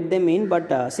down and let them in,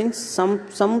 but since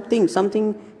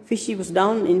something Fishy was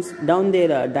down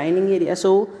their dining area,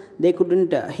 so they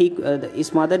couldn't. His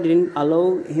mother didn't allow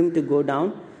him to go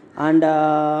down, and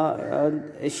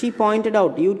she pointed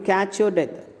out, "You'd catch your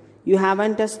death. You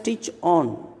haven't a stitch on."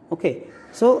 Okay.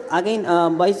 So again,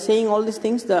 by saying all these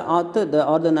things, the author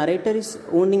or the narrator is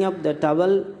wounding up the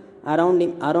towel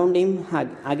around him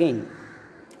again.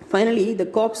 Finally, the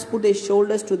cops put their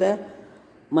shoulders to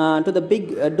the big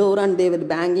door, and they were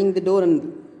banging the door, and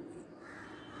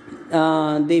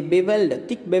they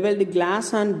thick beveled glass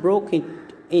and broke it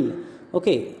in.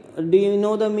 Okay, do you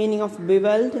know the meaning of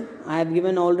beveled? I have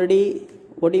given already.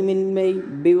 What do you mean by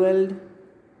beveled?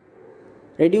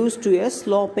 Reduced to a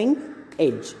sloping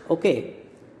edge. Okay,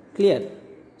 clear.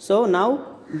 So now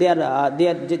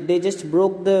they just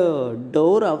broke the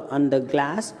door and the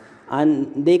glass, and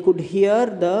they could hear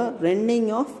the rending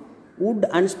of wood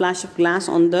and splash of glass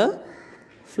on the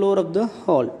floor of the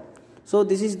hall. So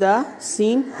this is the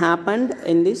scene happened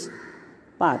in this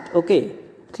part. Okay,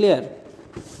 clear?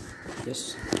 Yes.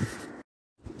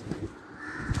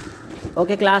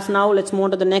 Okay, class, now let's move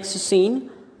on to the next scene.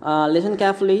 Listen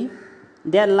carefully.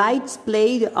 Their lights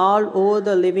played all over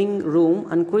the living room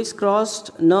and crisscrossed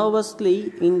nervously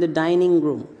in the dining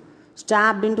room,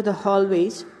 stabbed into the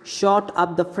hallways, shot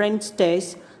up the front stairs,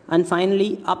 and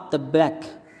finally up the back.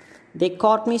 They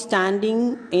caught me standing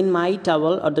in my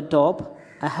towel at the top.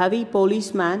 A heavy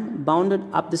policeman bounded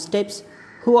up the steps.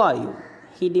 "Who are you?"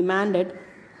 he demanded.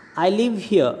 "I live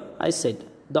here," I said.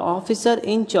 The officer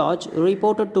in charge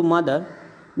reported to mother.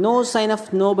 "No sign of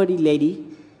nobody, lady,"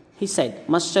 he said.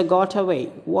 "Must have got away.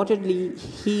 What did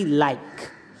he like?"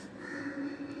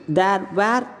 "There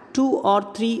were 2 or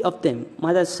 3 of them,"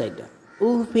 mother said,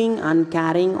 "whooping and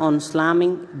carrying on,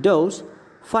 slamming doors."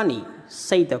 "Funny,"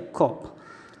 said the cop.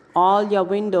 "All your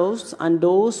windows and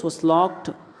doors was locked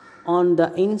on the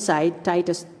inside tight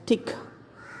as stick."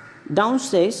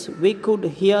 Downstairs, we could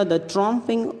hear the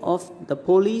tromping of the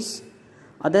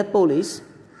other police.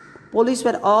 Police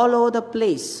were all over the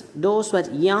place. Doors were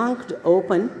yanked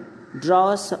open,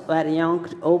 drawers were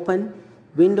yanked open,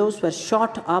 windows were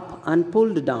shot up and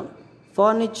pulled down.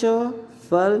 Furniture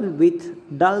fell with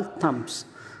dull thumps.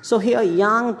 So here,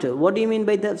 yanked. What do you mean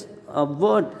by the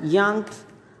word yanked?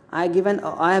 I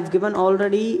have given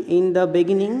already in the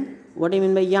beginning. What do you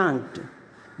mean by yanked?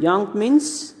 Yanked means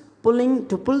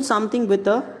to pull something with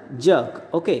a jerk.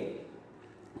 Okay.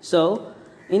 So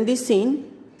in this scene,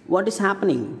 what is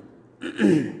happening?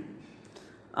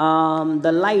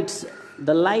 The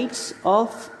lights of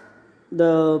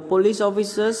the police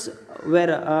officers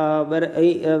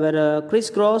were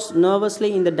crisscrossed nervously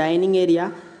in the dining area.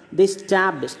 They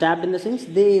stabbed in the sense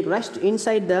they rushed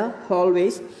inside the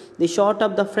hallways. They shot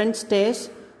up the front stairs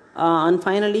and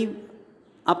finally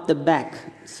up the back.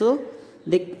 So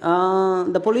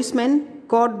the policeman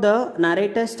caught the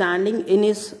narrator standing in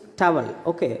his towel.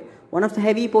 Okay. One of the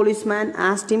heavy policemen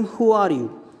asked him, "Who are you?"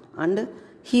 And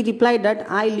he replied that,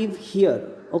 "I live here."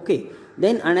 Okay.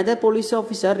 Then another police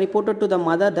officer reported to the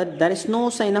mother that there is no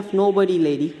sign of nobody,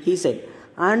 lady, he said.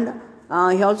 And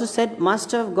he also said, "Must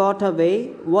have got away.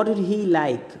 What did he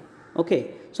like?" Okay.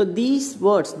 So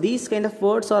these kind of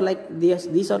words are like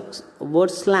these are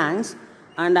word slangs,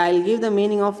 and I'll give the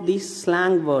meaning of these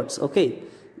slang words. Okay.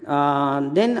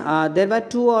 Then there were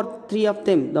 2 or 3 of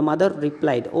them, the mother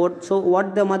replied. So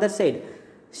what the mother said?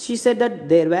 She said that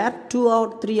there were 2 or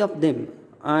 3 of them,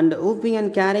 and whooping and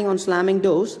carrying on, slamming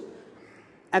doors.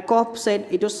 A cop said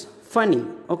it was funny.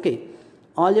 Okay.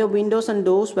 All your windows and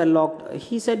doors were locked.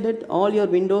 He said that all your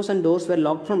windows and doors were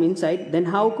locked from inside. Then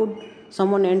how could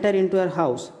someone enter into your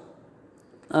house?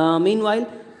 Meanwhile,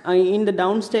 in the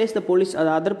downstairs, the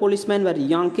other policemen were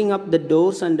yanking up the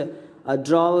doors and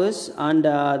drawers, and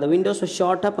the windows were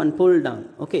shot up and pulled down.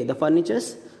 Okay, the furnitures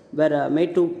were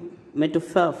made to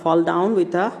fall down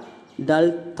with a dull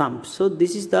thump. So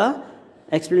this is the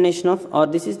explanation of, or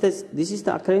this is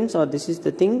the occurrence, or this is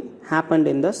the thing happened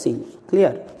in the scene.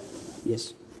 Clear? Yes.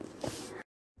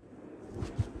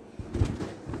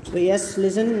 So yes,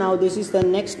 listen. Now this is the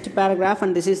next paragraph,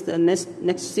 and this is the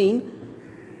next scene.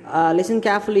 Listen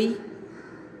carefully.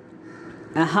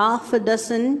 A half a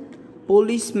dozen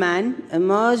policemen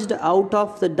emerged out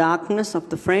of the darkness of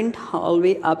the front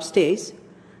hallway upstairs.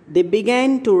 They began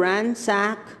to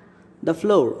ransack the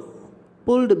floor,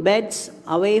 pulled beds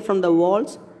away from the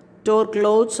walls, tore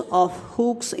clothes off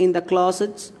hooks in the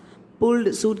closets, pulled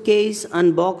suitcases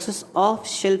and boxes off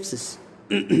shelves.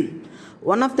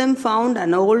 One of them found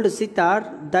an old sitar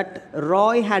that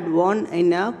Roy had won in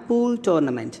a pool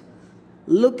tournament.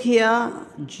 "Look here,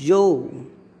 Joe,"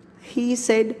 he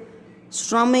said,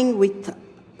 strumming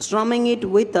it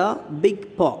with a big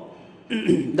paw.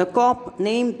 The cop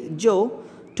named Joe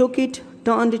took it,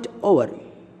 turned it over.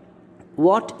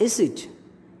 What is it?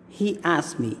 He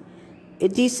asked me.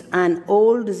 It is an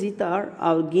old sitar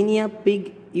our guinea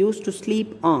pig used to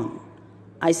sleep on,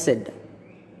 I said.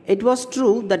 It was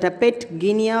true that a pet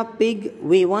guinea pig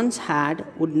we once had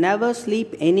would never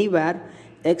sleep anywhere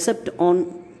except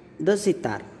on the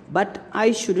sitar, but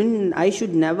I should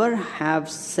never have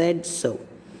said so.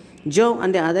 Joe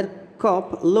and the other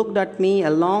cop looked at me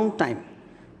a long time.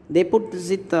 They put the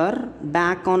sitar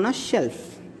back on a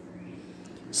shelf.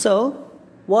 So,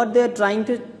 what they are trying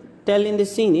to tell in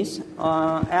this scene is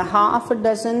a half a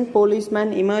dozen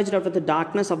policemen emerged out of the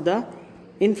darkness of the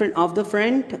in front of the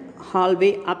front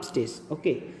hallway upstairs.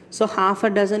 Okay, so half a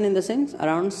dozen in the sense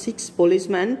around 6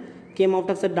 policemen came out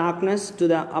of the darkness to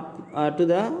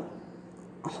the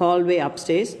hallway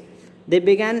upstairs. They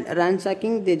began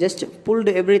ransacking. They just pulled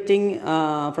everything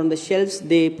from the shelves.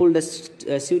 They pulled the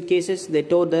suitcases. They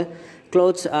tore the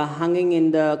clothes hanging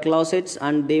in the closets,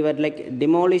 and they were like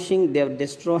demolishing. They were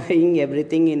destroying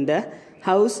everything in the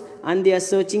house, and they are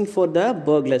searching for the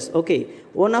burglars. Okay,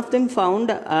 one of them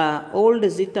found old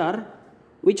sitar,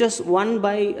 which was won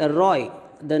by Roy,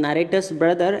 the narrator's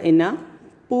brother, in a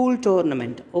pool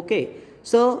tournament. Okay,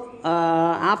 so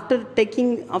after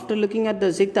looking at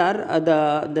the sitar,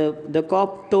 the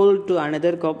cop told to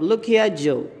another cop, "Look here,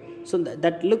 Joe." So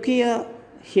that look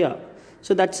here.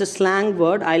 So that's a slang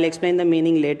word. I'll explain the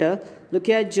meaning later. Look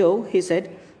here, Joe, he said,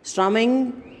 strumming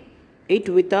it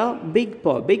with a big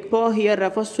paw. Big paw here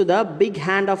refers to the big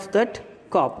hand of that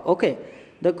cop. Okay.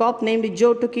 The cop named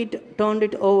Joe took it, turned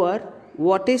it over.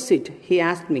 What is it? He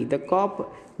asked me. The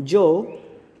cop, Joe,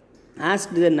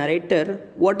 asked the narrator,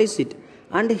 what is it?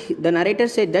 And the narrator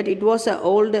said that it was an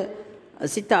old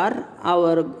sitar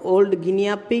our old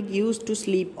guinea pig used to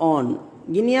sleep on.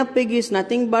 Guinea pig is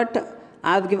nothing but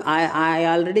I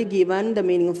already given the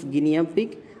meaning of guinea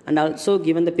pig and also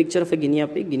given the picture of a guinea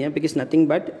pig. Guinea pig is nothing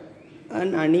but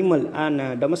an animal,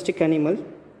 a domestic animal.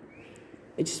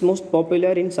 It is most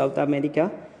popular in South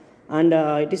America, and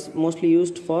it is mostly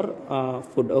used for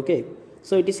food. Okay,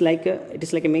 so it is like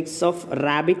a mix of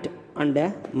rabbit and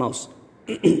a mouse.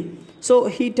 So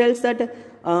he tells that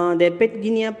their pet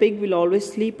guinea pig will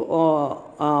always sleep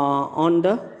on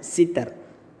the sitar.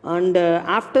 And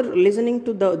after listening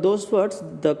to those words,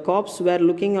 the cops were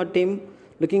looking at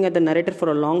the narrator for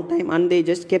a long time, and they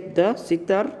just kept the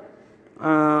sitar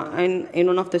in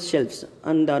one of the shelves.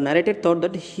 And the narrator thought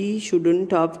that he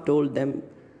shouldn't have told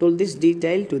this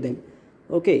detail to them.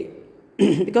 Okay,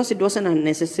 because it was an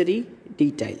unnecessary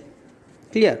detail.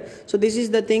 Clear? So this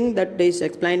is the thing that is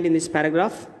explained in this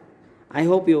paragraph. I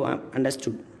hope you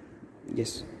understood.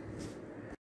 Yes.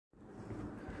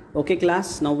 Okay,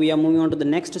 class, now we are moving on to the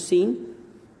next scene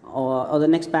or the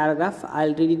next paragraph.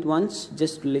 I'll read it once,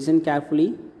 just listen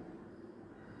carefully.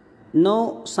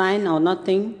 No sign or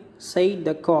nothing, said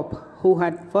the cop who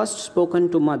had first spoken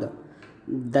to mother.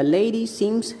 The lady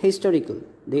seems hysterical.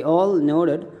 They all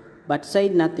nodded but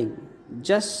said nothing,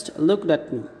 just looked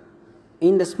at me.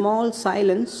 In the small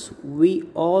silence, we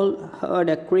all heard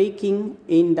a creaking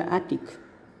in the attic.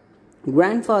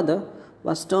 Grandfather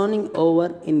was turning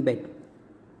over in bed.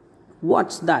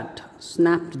 What's that?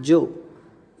 Snapped Joe.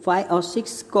 5 or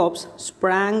 6 cops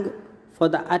sprang for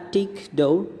the attic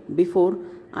door before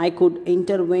I could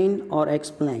intervene or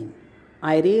explain.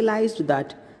 I realized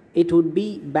that it would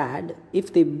be bad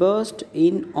if they burst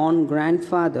in on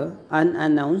grandfather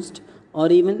unannounced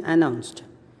or even announced.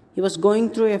 He was going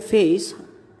through a phase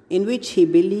in which he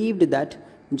believed that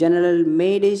General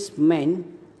Mayde's men,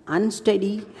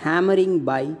 unsteady hammering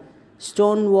by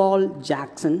Stonewall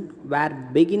Jackson, were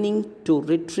beginning to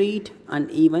retreat and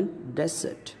even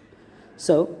desert.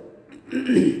 So,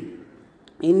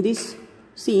 in this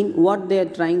scene, what they are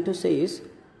trying to say is,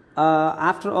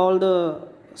 after all the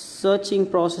searching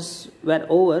process were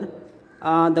over,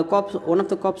 one of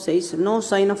the cops says, no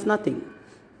sign of nothing.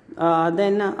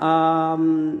 Then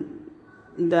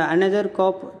another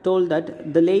cop told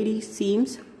that the lady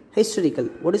seems hysterical.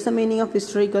 What is the meaning of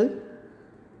hysterical?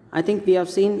 I think we have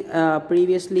seen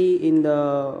previously in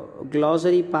the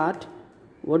glossary part.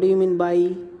 What do you mean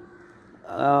by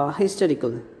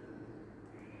hysterical?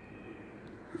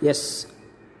 Yes,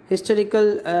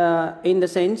 hysterical in the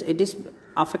sense it is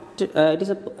affected. It is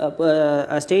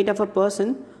a state of a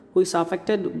person who is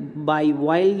affected by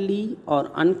wildly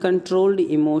or uncontrolled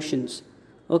emotions.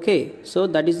 Okay, so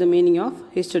that is the meaning of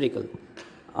hysterical.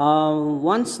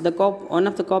 Once one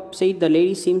of the cops said the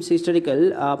lady seems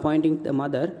hysterical, pointing to the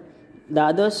mother. The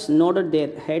others nodded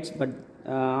their heads, but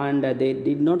and they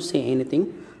did not say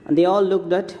anything, and they all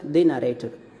looked at the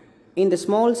narrator. In the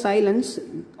small silence,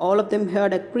 all of them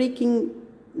heard a creaking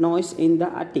noise in the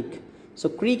attic. So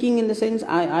creaking in the sense,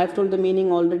 I have told the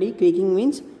meaning already. Creaking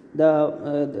means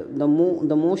the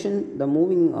motion, the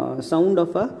moving sound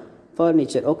of a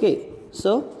furniture. Okay,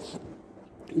 so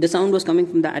the sound was coming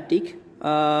from the attic.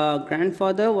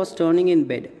 Grandfather was turning in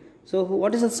bed. So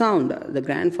what is the sound? The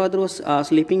grandfather was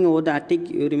sleeping over the attic,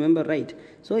 you remember, right?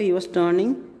 So he was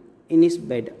turning in his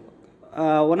bed.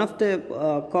 One of the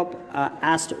cop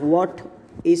asked, what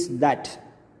is that?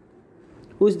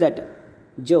 Who is that?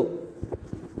 Joe.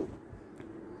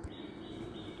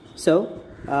 So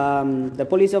the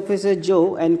police officer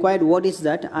Joe inquired, what is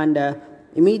that? And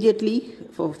immediately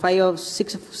for 5 or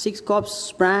 6 cops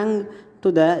sprang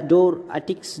to the door,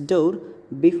 attic's door.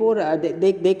 Before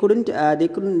they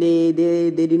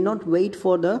did not wait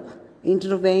for the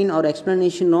intervene or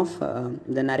explanation of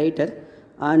the narrator,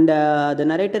 and the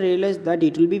narrator realized that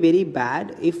it will be very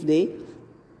bad if they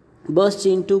burst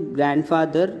into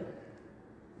grandfather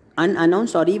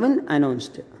unannounced or even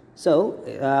announced.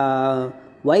 So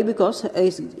why? Because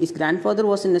his grandfather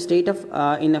was in a state of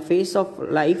in a phase of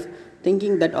life,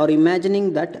 thinking that or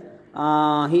imagining that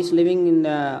he's living in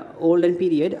the olden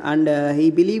period, and he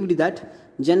believed that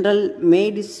General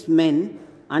Meade's men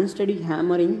unsteady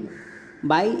hammering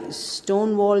by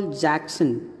Stonewall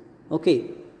Jackson.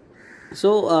 Okay,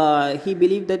 so he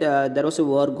believed that there was a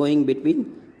war going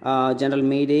between General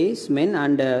Meade's men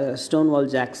and Stonewall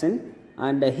Jackson,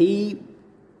 and he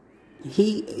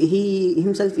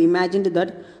himself imagined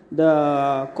that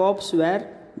the cops were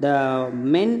the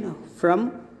men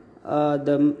from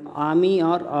the army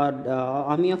or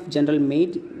army of General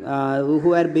Meade who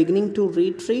were beginning to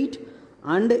retreat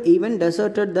and even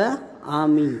deserted the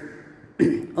army.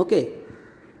 Okay,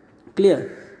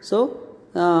 clear. So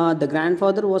the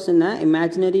grandfather was in an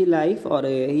imaginary life, or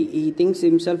he thinks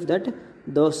himself that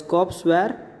those cops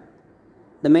were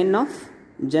the men of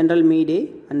General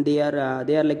Meade, and they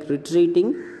are like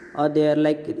retreating, or they are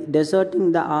like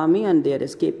deserting the army, and they are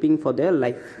escaping for their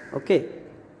life. Okay,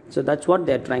 so that's what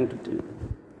they are trying to do.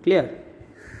 Clear?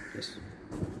 Yes.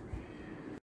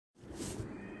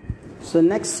 So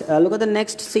next, look at the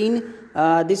next scene.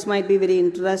 This might be very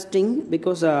interesting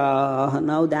because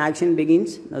now the action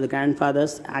begins. Now the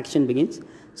grandfather's action begins.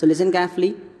 So listen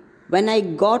carefully. When I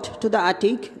got to the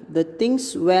attic, the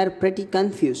things were pretty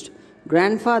confused.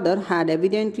 Grandfather had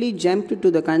evidently jumped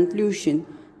to the conclusion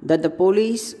that the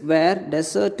police were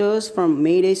deserters from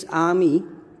Meade's army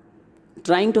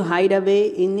trying to hide away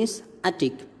in his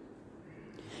attic.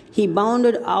 He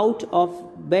bounded out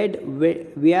of bed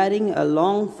wearing a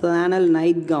long flannel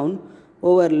nightgown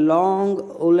over long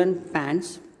woolen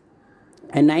pants,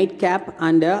 a nightcap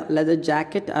and a leather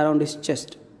jacket around his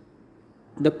chest.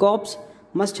 The cops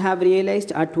must have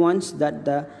realized at once that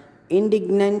the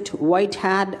indignant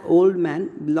white-haired old man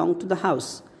belonged to the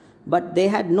house, but they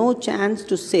had no chance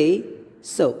to say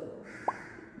so.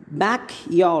 "Back,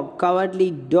 your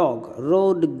cowardly dog,"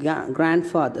 roared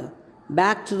grandfather.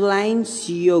 "Back to the lines,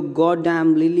 you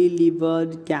goddamn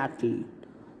lily-livered cattle."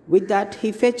 With that,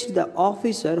 he fetched the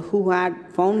officer who had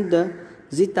found the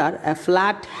zither a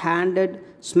flat-handed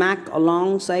smack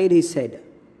alongside his head.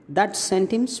 That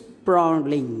sent him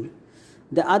sprawling.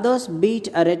 The others beat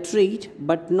a retreat,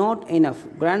 but not enough.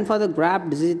 Grandfather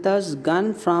grabbed Zither's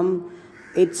gun from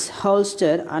its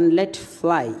holster and let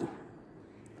fly.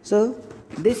 So,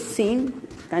 this scene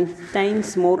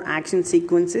contains more action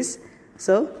sequences.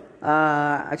 So,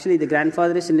 actually, the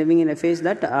grandfather is living in a phase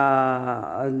that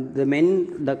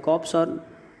the cops are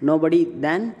nobody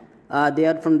than they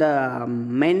are from the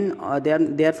men, or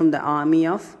they are from the army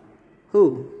of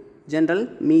who? General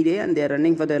Meade, and they are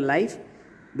running for their life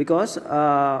because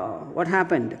what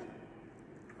happened?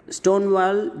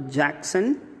 Stonewall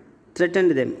Jackson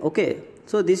threatened them. Okay,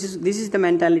 so this is the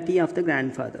mentality of the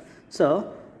grandfather. So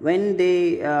when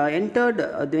they entered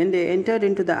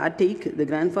into the attic, the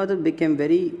grandfather became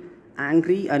very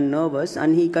angry and nervous,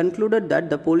 and he concluded that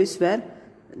the police were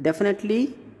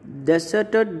definitely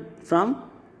deserted from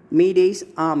Meade's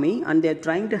army, and they are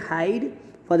trying to hide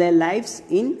for their lives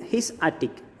in his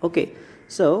attic. Okay,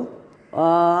 so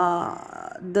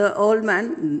the old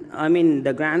man,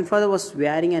 the grandfather was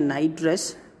wearing a night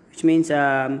dress, which means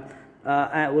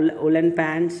woolen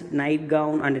pants,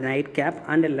 nightgown, and a nightcap,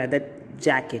 and a leather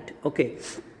jacket. Okay.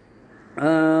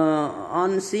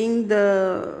 On seeing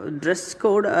the dress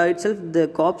code itself, the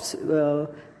cops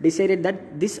decided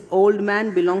that this old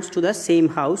man belongs to the same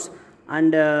house,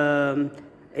 and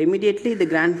immediately the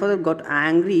grandfather got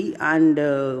angry, and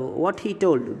what he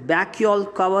told, "Back, you all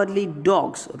cowardly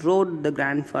dogs," roared the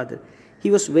grandfather. He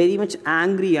was very much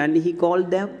angry, and he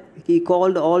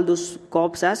called all those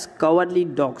cops as cowardly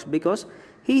dogs because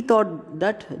he thought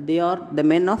that they are the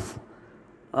men of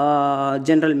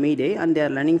General Mayday, and they are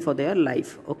running for their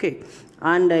life. Okay,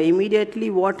 and immediately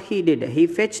what he did, he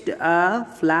fetched a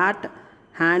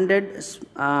flat-handed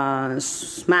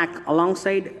smack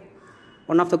alongside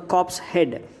one of the cop's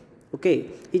head. Okay,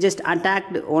 he just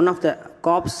attacked one of the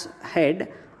cop's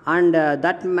head, and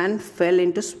that man fell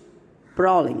into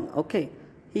sprawling. Okay,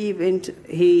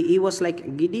 he was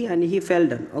like giddy and he fell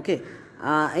down. Okay,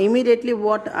 immediately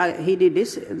what he did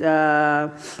is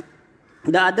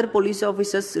the other police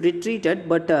officers retreated,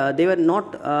 but they were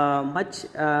not much.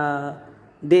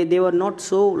 They were not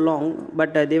so long,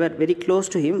 but they were very close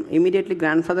to him. Immediately,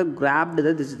 grandfather grabbed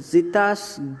the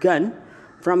Zita's gun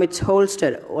from its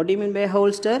holster. What do you mean by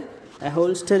holster? A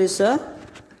holster is a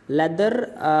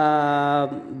leather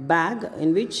bag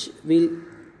in which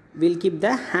we'll keep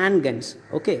the handguns.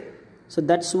 Okay, so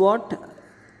that's what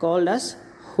called as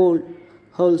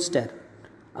holster.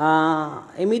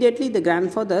 Immediately the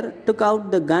grandfather took out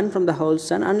the gun from the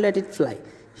holster and let it fly.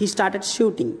 He started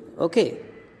shooting. Okay,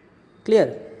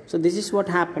 clear? So this is what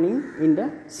happening in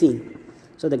the scene.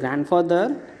 So the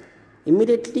grandfather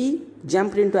immediately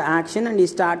jumped into action and he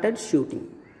started shooting.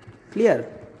 Clear?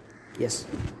 Yes.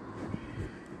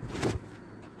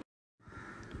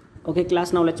 Okay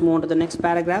class, now let's move on to the next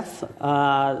paragraph.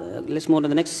 Let's move on to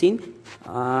the next scene.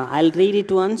 I'll read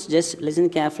it once, just listen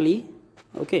carefully.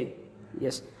 Okay.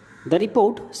 Yes. The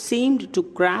report seemed to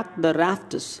crack the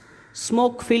rafters.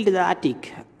 Smoke filled the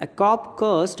attic. A cop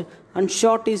cursed and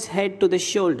shot his head to the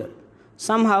shoulder.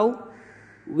 Somehow,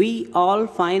 we all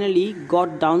finally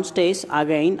got downstairs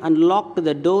again and locked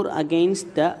the door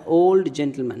against the old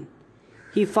gentleman.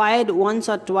 He fired once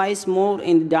or twice more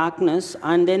in the darkness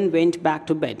and then went back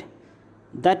to bed.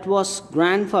 That was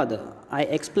grandfather, I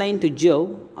explained to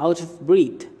Joe, out of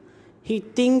breath. He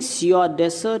thinks you're a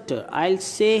deserter. I'll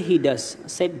say he does,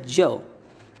 said Joe.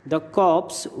 The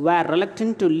cops were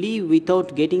reluctant to leave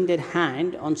without getting their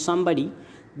hand on somebody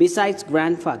besides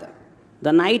grandfather.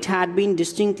 The night had been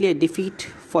distinctly a defeat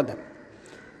for them.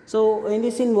 So in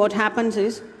this scene, what happens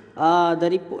is once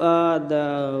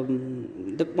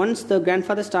the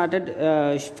grandfather started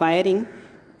firing,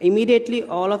 immediately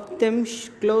all of them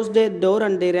closed their door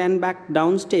and they ran back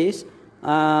downstairs.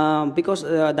 Because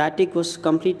the attic was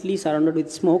completely surrounded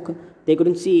with smoke, they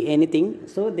couldn't see anything,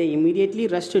 so they immediately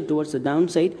rushed towards the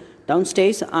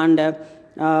downstairs, and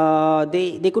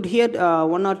they could hear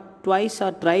one or twice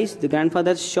or thrice the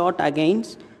grandfather shot again,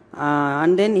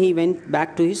 and then he went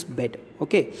back to his bed.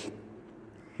 Okay,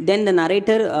 then the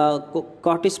narrator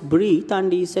caught his breath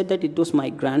and he said that it was my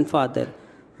grandfather,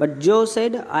 but Joe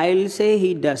said, I'll say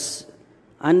he does.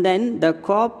 And then the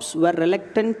cops were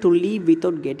reluctant to leave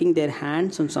without getting their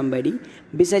hands on somebody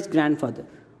besides grandfather.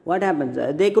 What happens?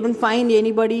 They couldn't find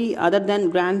anybody other than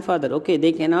grandfather. Okay,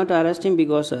 they cannot arrest him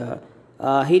because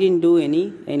he didn't do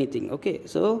anything. Okay,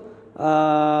 so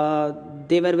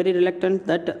they were very reluctant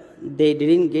that they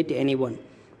didn't get anyone.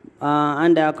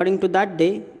 And according to that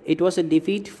day, it was a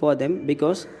defeat for them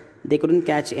because they couldn't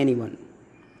catch anyone.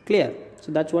 Clear?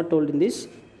 So that's what told in this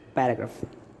paragraph.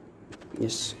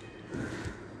 Yes.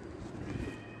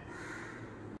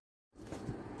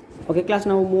 Okay class,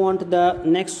 now move on to the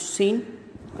next scene.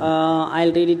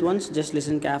 I'll read it once, just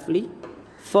listen carefully.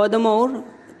 Furthermore,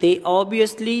 they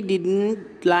obviously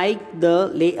didn't like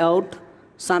the layout.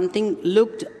 Something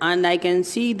looked, and I can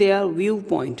see their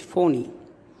viewpoint, phony.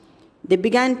 They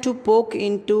began to poke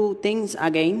into things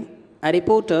again. A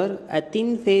reporter, a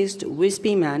thin-faced,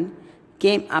 wispy man,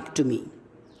 came up to me.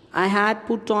 I had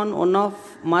put on one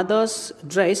of mother's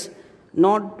dress,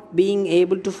 not being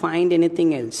able to find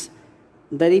anything else.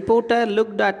 The reporter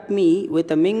looked at me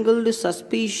with a mingled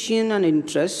suspicion and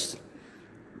interest.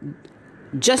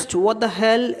 Just what the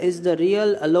hell is the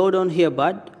real lowdown here,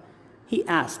 bud? He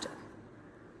asked.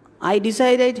 I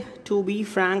decided to be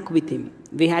frank with him.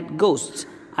 We had ghosts,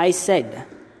 I said.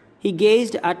 He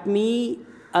gazed at me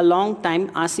a long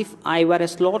time as if I were a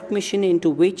slot machine into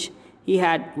which he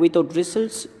had, without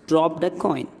results, dropped a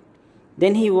coin.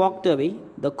 Then he walked away.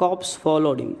 The cops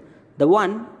followed him. The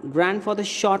one grandfather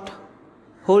shot,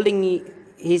 holding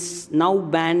his now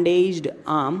bandaged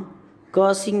arm,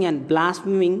 cursing and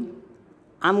blaspheming.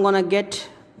 I'm gonna get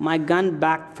my gun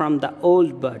back from the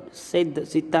old bird, said the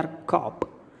Sitar cop.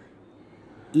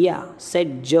 Yeah,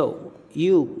 said Joe.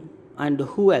 You and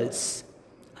who else?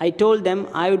 I told them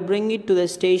I would bring it to the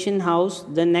station house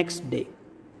the next day.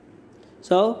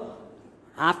 So,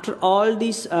 after all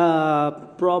these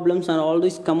problems and all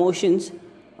these commotions,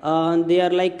 they are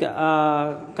like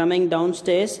coming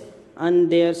downstairs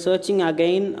and they are searching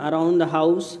again around the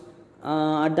house.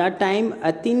 At that time,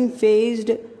 a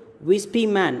thin-faced, wispy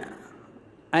man,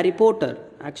 a reporter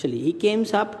actually, he came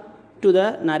up to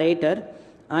the narrator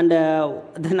and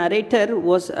the narrator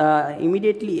was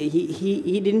immediately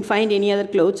he didn't find any other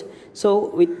clothes, so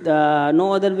with no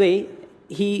other way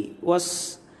he was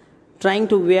trying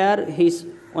to wear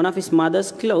one of his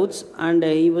mother's clothes, and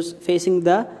he was facing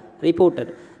the reporter.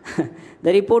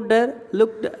 The reporter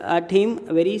looked at him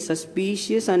very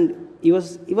suspicious, and he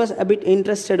was a bit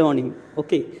interested on him,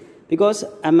 okay, because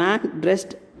a man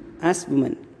dressed as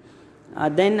woman.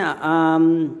 Then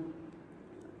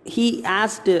he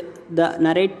asked the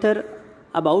narrator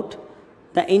about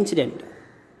the incident.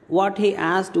 What he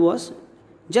asked was,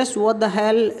 just what the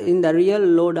hell in the real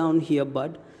lowdown here,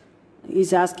 bud?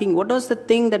 He's asking, what was the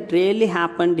thing that really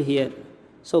happened here?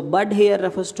 So bud here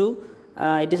refers to,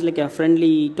 it is like a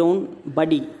friendly tone,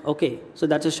 buddy, okay, so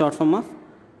that's a short form of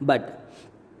bud.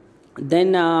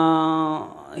 Then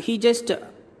he just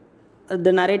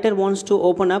the narrator wants to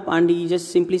open up, and he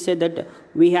just simply said that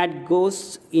we had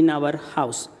ghosts in our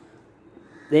house.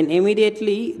 Then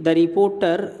immediately the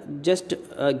reporter just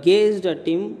gazed at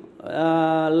him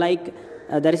like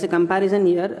there is a comparison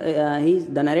here.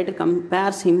 The narrator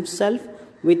compares himself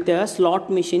with a slot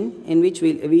machine in which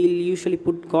we'll usually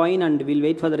put coin and we'll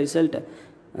wait for the result.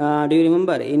 Do you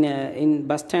remember in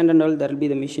bus stand and all, there will be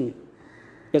the machine,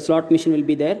 a slot machine will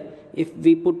be there. If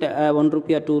we put 1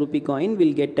 rupee or 2 rupee coin,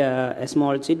 we'll get a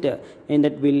small seat, and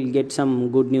that we'll get some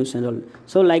good news and all.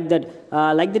 So like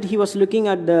that he was looking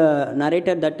at the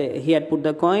narrator that he had put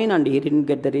the coin and he didn't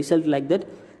get the result. Like that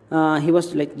he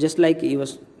was just like he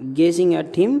was gazing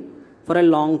at him for a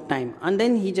long time, and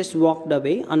then he just walked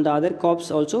away, and the other cops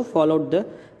also followed the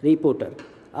reporter.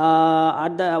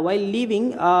 While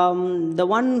leaving, the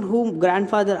one whom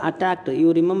grandfather attacked,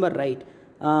 you remember, right?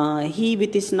 He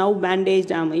with his now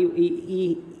bandaged arm,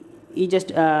 he just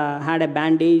had a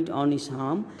bandage on his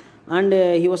arm, and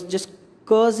he was just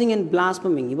cursing and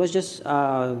blaspheming. He was just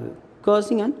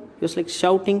cursing, and he was like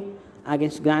shouting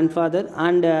against grandfather,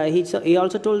 and he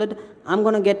also told that I'm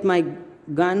gonna get my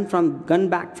gun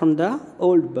back from the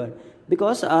old bird,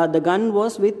 because the gun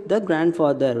was with the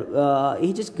grandfather.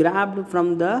 He just grabbed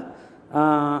from the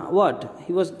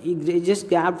he just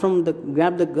grabbed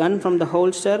the gun from the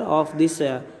holster of this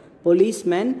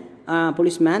policeman,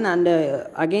 and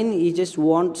again he just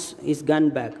wants his gun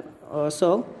back.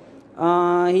 So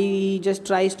he just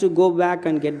tries to go back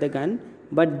and get the gun,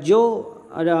 but Joe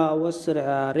was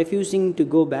refusing to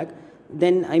go back.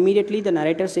 Then immediately the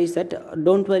narrator says that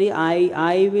don't worry,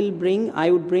 I would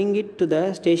bring it to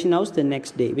the station house the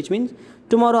next day, which means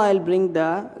tomorrow I'll bring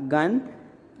the gun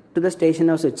to the station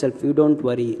house itself, you don't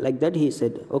worry. Like that he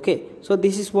said. Okay, so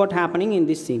this is what happening in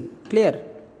this scene. Clear?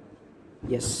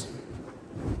 Yes.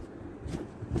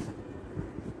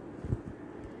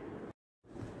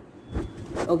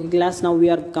 Okay class, now we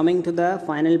are coming to the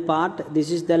final part.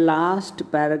 This is the last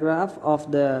paragraph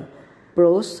of the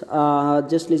prose.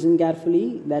 Just listen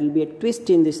carefully, there will be a twist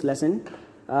in this lesson,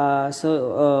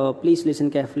 so please listen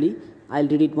carefully. I'll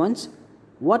read it once.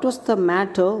 What was the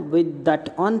matter with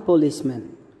that one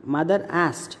policeman? Mother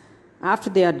asked after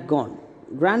they had gone.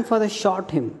 Grandfather shot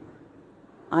him.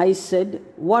 I said,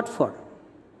 what for?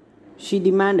 She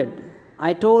demanded.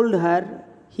 I told her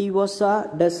he was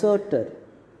a deserter.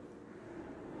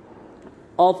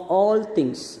 Of all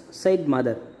things, said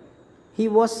mother. He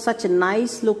was such a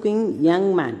nice looking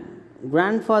young man.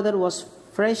 Grandfather was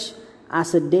fresh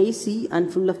as a daisy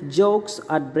and full of jokes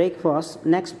at breakfast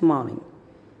next morning.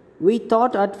 We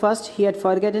thought at first he had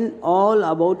forgotten all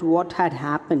about what had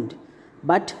happened,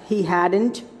 but he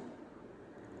hadn't.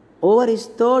 Over his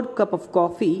third cup of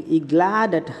coffee, he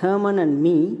glared at Herman and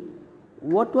me.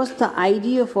 What was the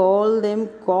idea of all them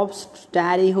cops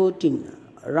tarry-hooting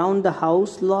around the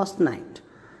house last night?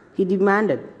 He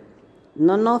demanded.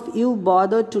 None of you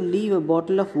bothered to leave a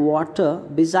bottle of water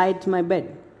beside my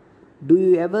bed. Do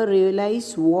you ever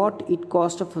realize what it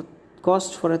cost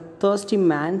for a thirsty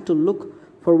man to look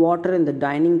for water in the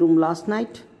dining room last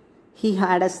night? He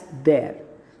had us there.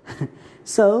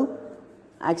 So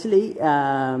actually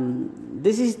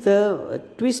this is the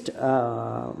twist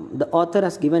the author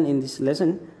has given in this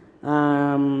lesson.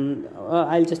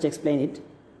 I'll just explain it.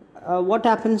 What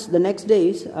happens the next day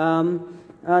is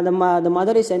the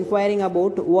mother is inquiring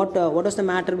about what was the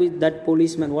matter with that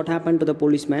policeman, what happened to the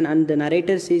policeman, and the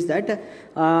narrator says that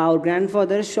our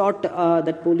grandfather shot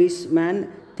that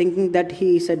policeman thinking that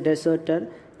he is a deserter,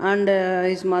 and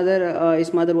his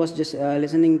mother was just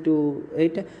listening to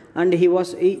it, and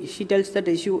she tells that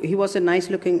he was a nice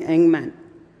looking young man.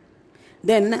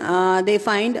 Then they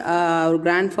find our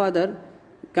grandfather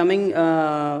coming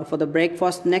for the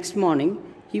breakfast next morning.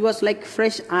 He was like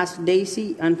fresh as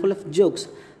daisy and full of jokes.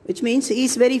 which means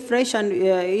he's very fresh, and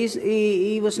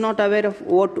he was not aware of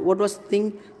what was the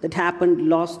thing that happened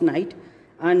last night.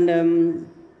 And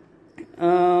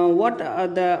what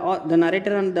the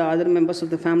narrator and the other members of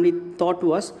the family thought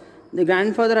was the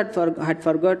grandfather had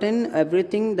forgotten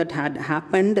everything that had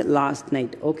happened last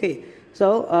night. Okay,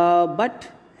 so but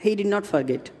he did not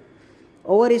forget.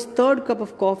 Over his third cup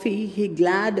of coffee, he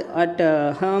glared at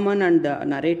Herman and the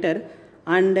narrator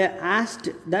and asked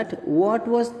that what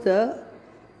was the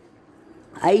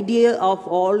idea of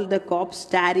all the cops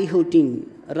starry-hooting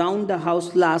around the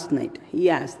house last night, he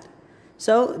asked.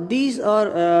 So these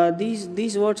are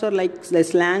these words are like the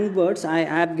slang words. I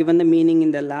have given the meaning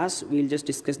in the last. We'll just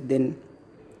discuss then.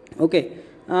 Okay,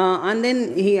 and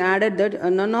then he added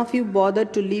that none of you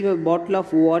bothered to leave a bottle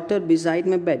of water beside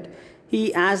my bed.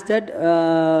 He asked that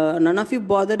none of you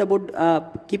bothered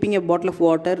about keeping a bottle of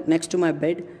water next to my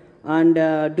bed. And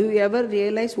do you ever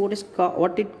realize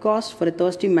what it cost for a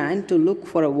thirsty man to look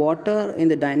for a water in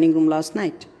the dining room last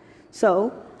night?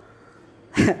 So,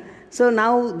 so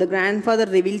now the grandfather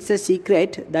reveals a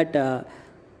secret that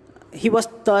he was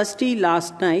thirsty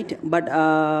last night, but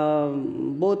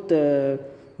both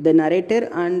the narrator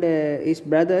and his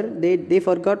brother, they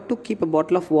forgot to keep a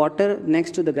bottle of water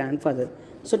next to the grandfather.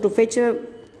 So to fetch a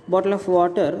bottle of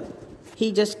water,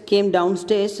 he just came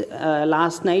downstairs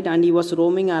last night, and he was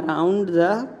roaming around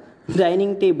the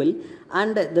dining table,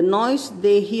 and the noise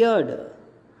they heard,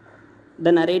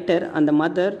 the narrator and the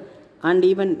mother and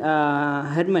even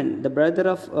Herman, the brother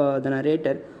of the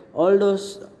narrator, all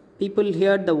those people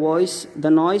heard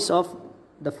the noise of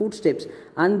the footsteps,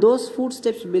 and those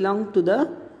footsteps belonged to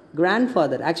the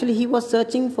grandfather. Actually, he was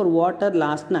searching for water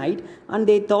last night, and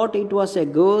they thought it was a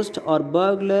ghost or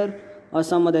burglar or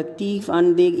some other thief,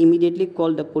 and they immediately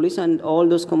called the police, and all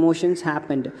those commotions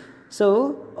happened.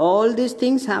 So all these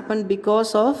things happened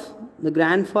because of the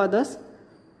grandfather's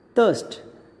thirst.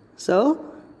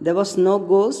 So there was no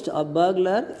ghost or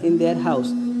burglar in their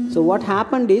house. So what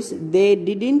happened is they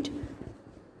didn't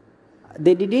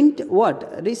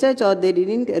what research, or they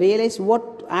didn't realize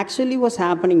what actually was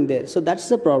happening there. So that's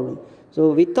the problem.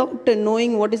 So without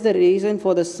knowing what is the reason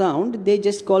for the sound, they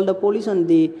just called the police, and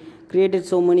they created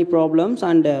so many problems,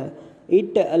 and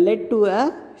it led to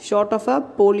a shot of a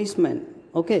policeman.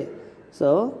 Okay,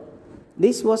 so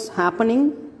this was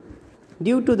happening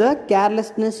due to the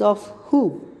carelessness of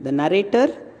who? The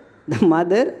narrator, the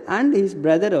mother, and his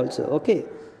brother also. Okay,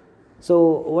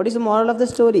 so what is the moral of the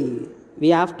story? We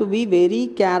have to be very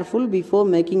careful before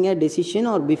making a decision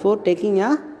or before taking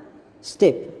a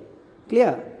step.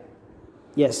 Clear?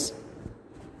 Yes.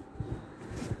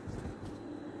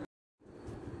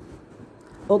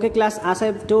 Okay class, as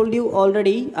I've told you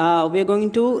already, we are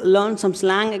going to learn some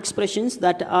slang expressions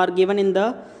that are given in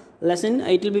the lesson.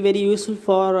 It will be very useful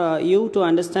for you to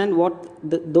understand what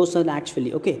those are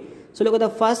actually. Okay, so look at the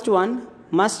first one.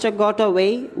 Must have got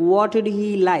away. What did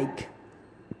he like?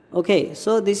 Okay,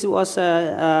 so this was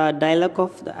a dialogue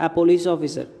of a police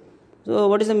officer. So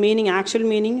what is the meaning, actual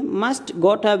meaning? Must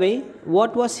got away.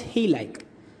 What was he like?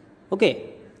 Okay.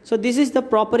 So this is the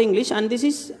proper English, and this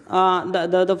is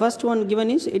the first one given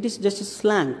is, it is just a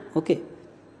slang. Okay,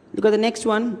 look at the next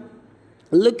one.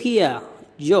 Look here,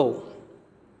 Joe.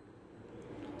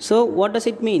 So what does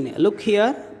it mean? Look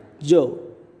here, Joe.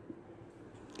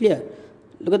 Clear?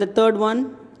 Look at the third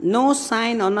one. No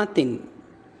sign or nothing.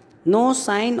 No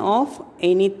sign of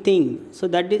anything. So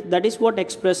that is what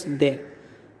expressed there.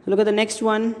 So look at the next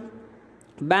one.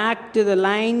 Back to the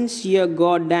lines, you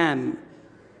goddamn.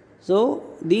 So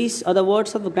these are the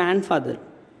words of the grandfather.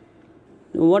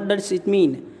 What does it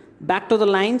mean? Back to the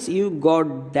lines, you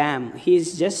goddamn. He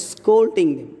is just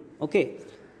scolding them. Okay.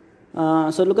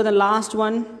 So look at the last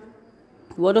one.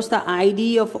 What was the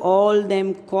idea of all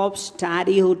them cops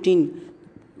tarry-hooting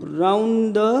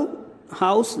round the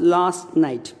house last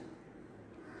night?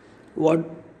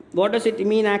 What does it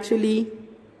mean actually?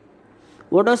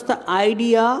 What was the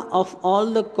idea of all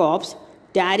the cops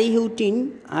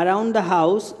tarry-hooting around the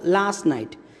house last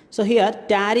night? So here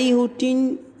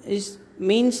tarry-hooting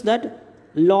means that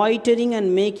loitering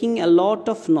and making a lot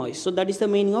of noise. So that is the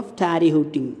meaning of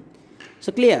tarry-hooting.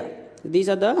 So clear? These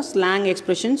are the slang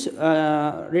expressions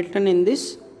written in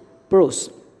this prose.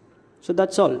 So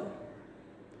that's all.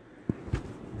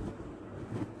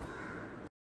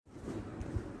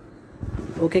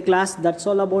 Okay class, that's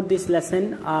all about this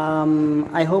lesson.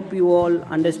 I hope you all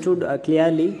understood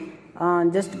clearly.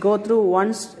 Just go through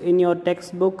once in your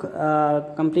textbook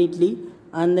completely,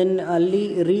 and then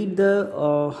read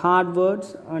the hard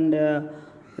words and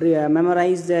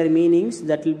memorize their meanings.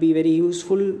 That will be very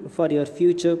useful for your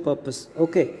future purpose.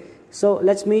 Okay, so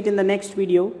let's meet in the next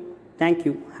video. Thank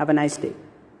you. Have a nice day.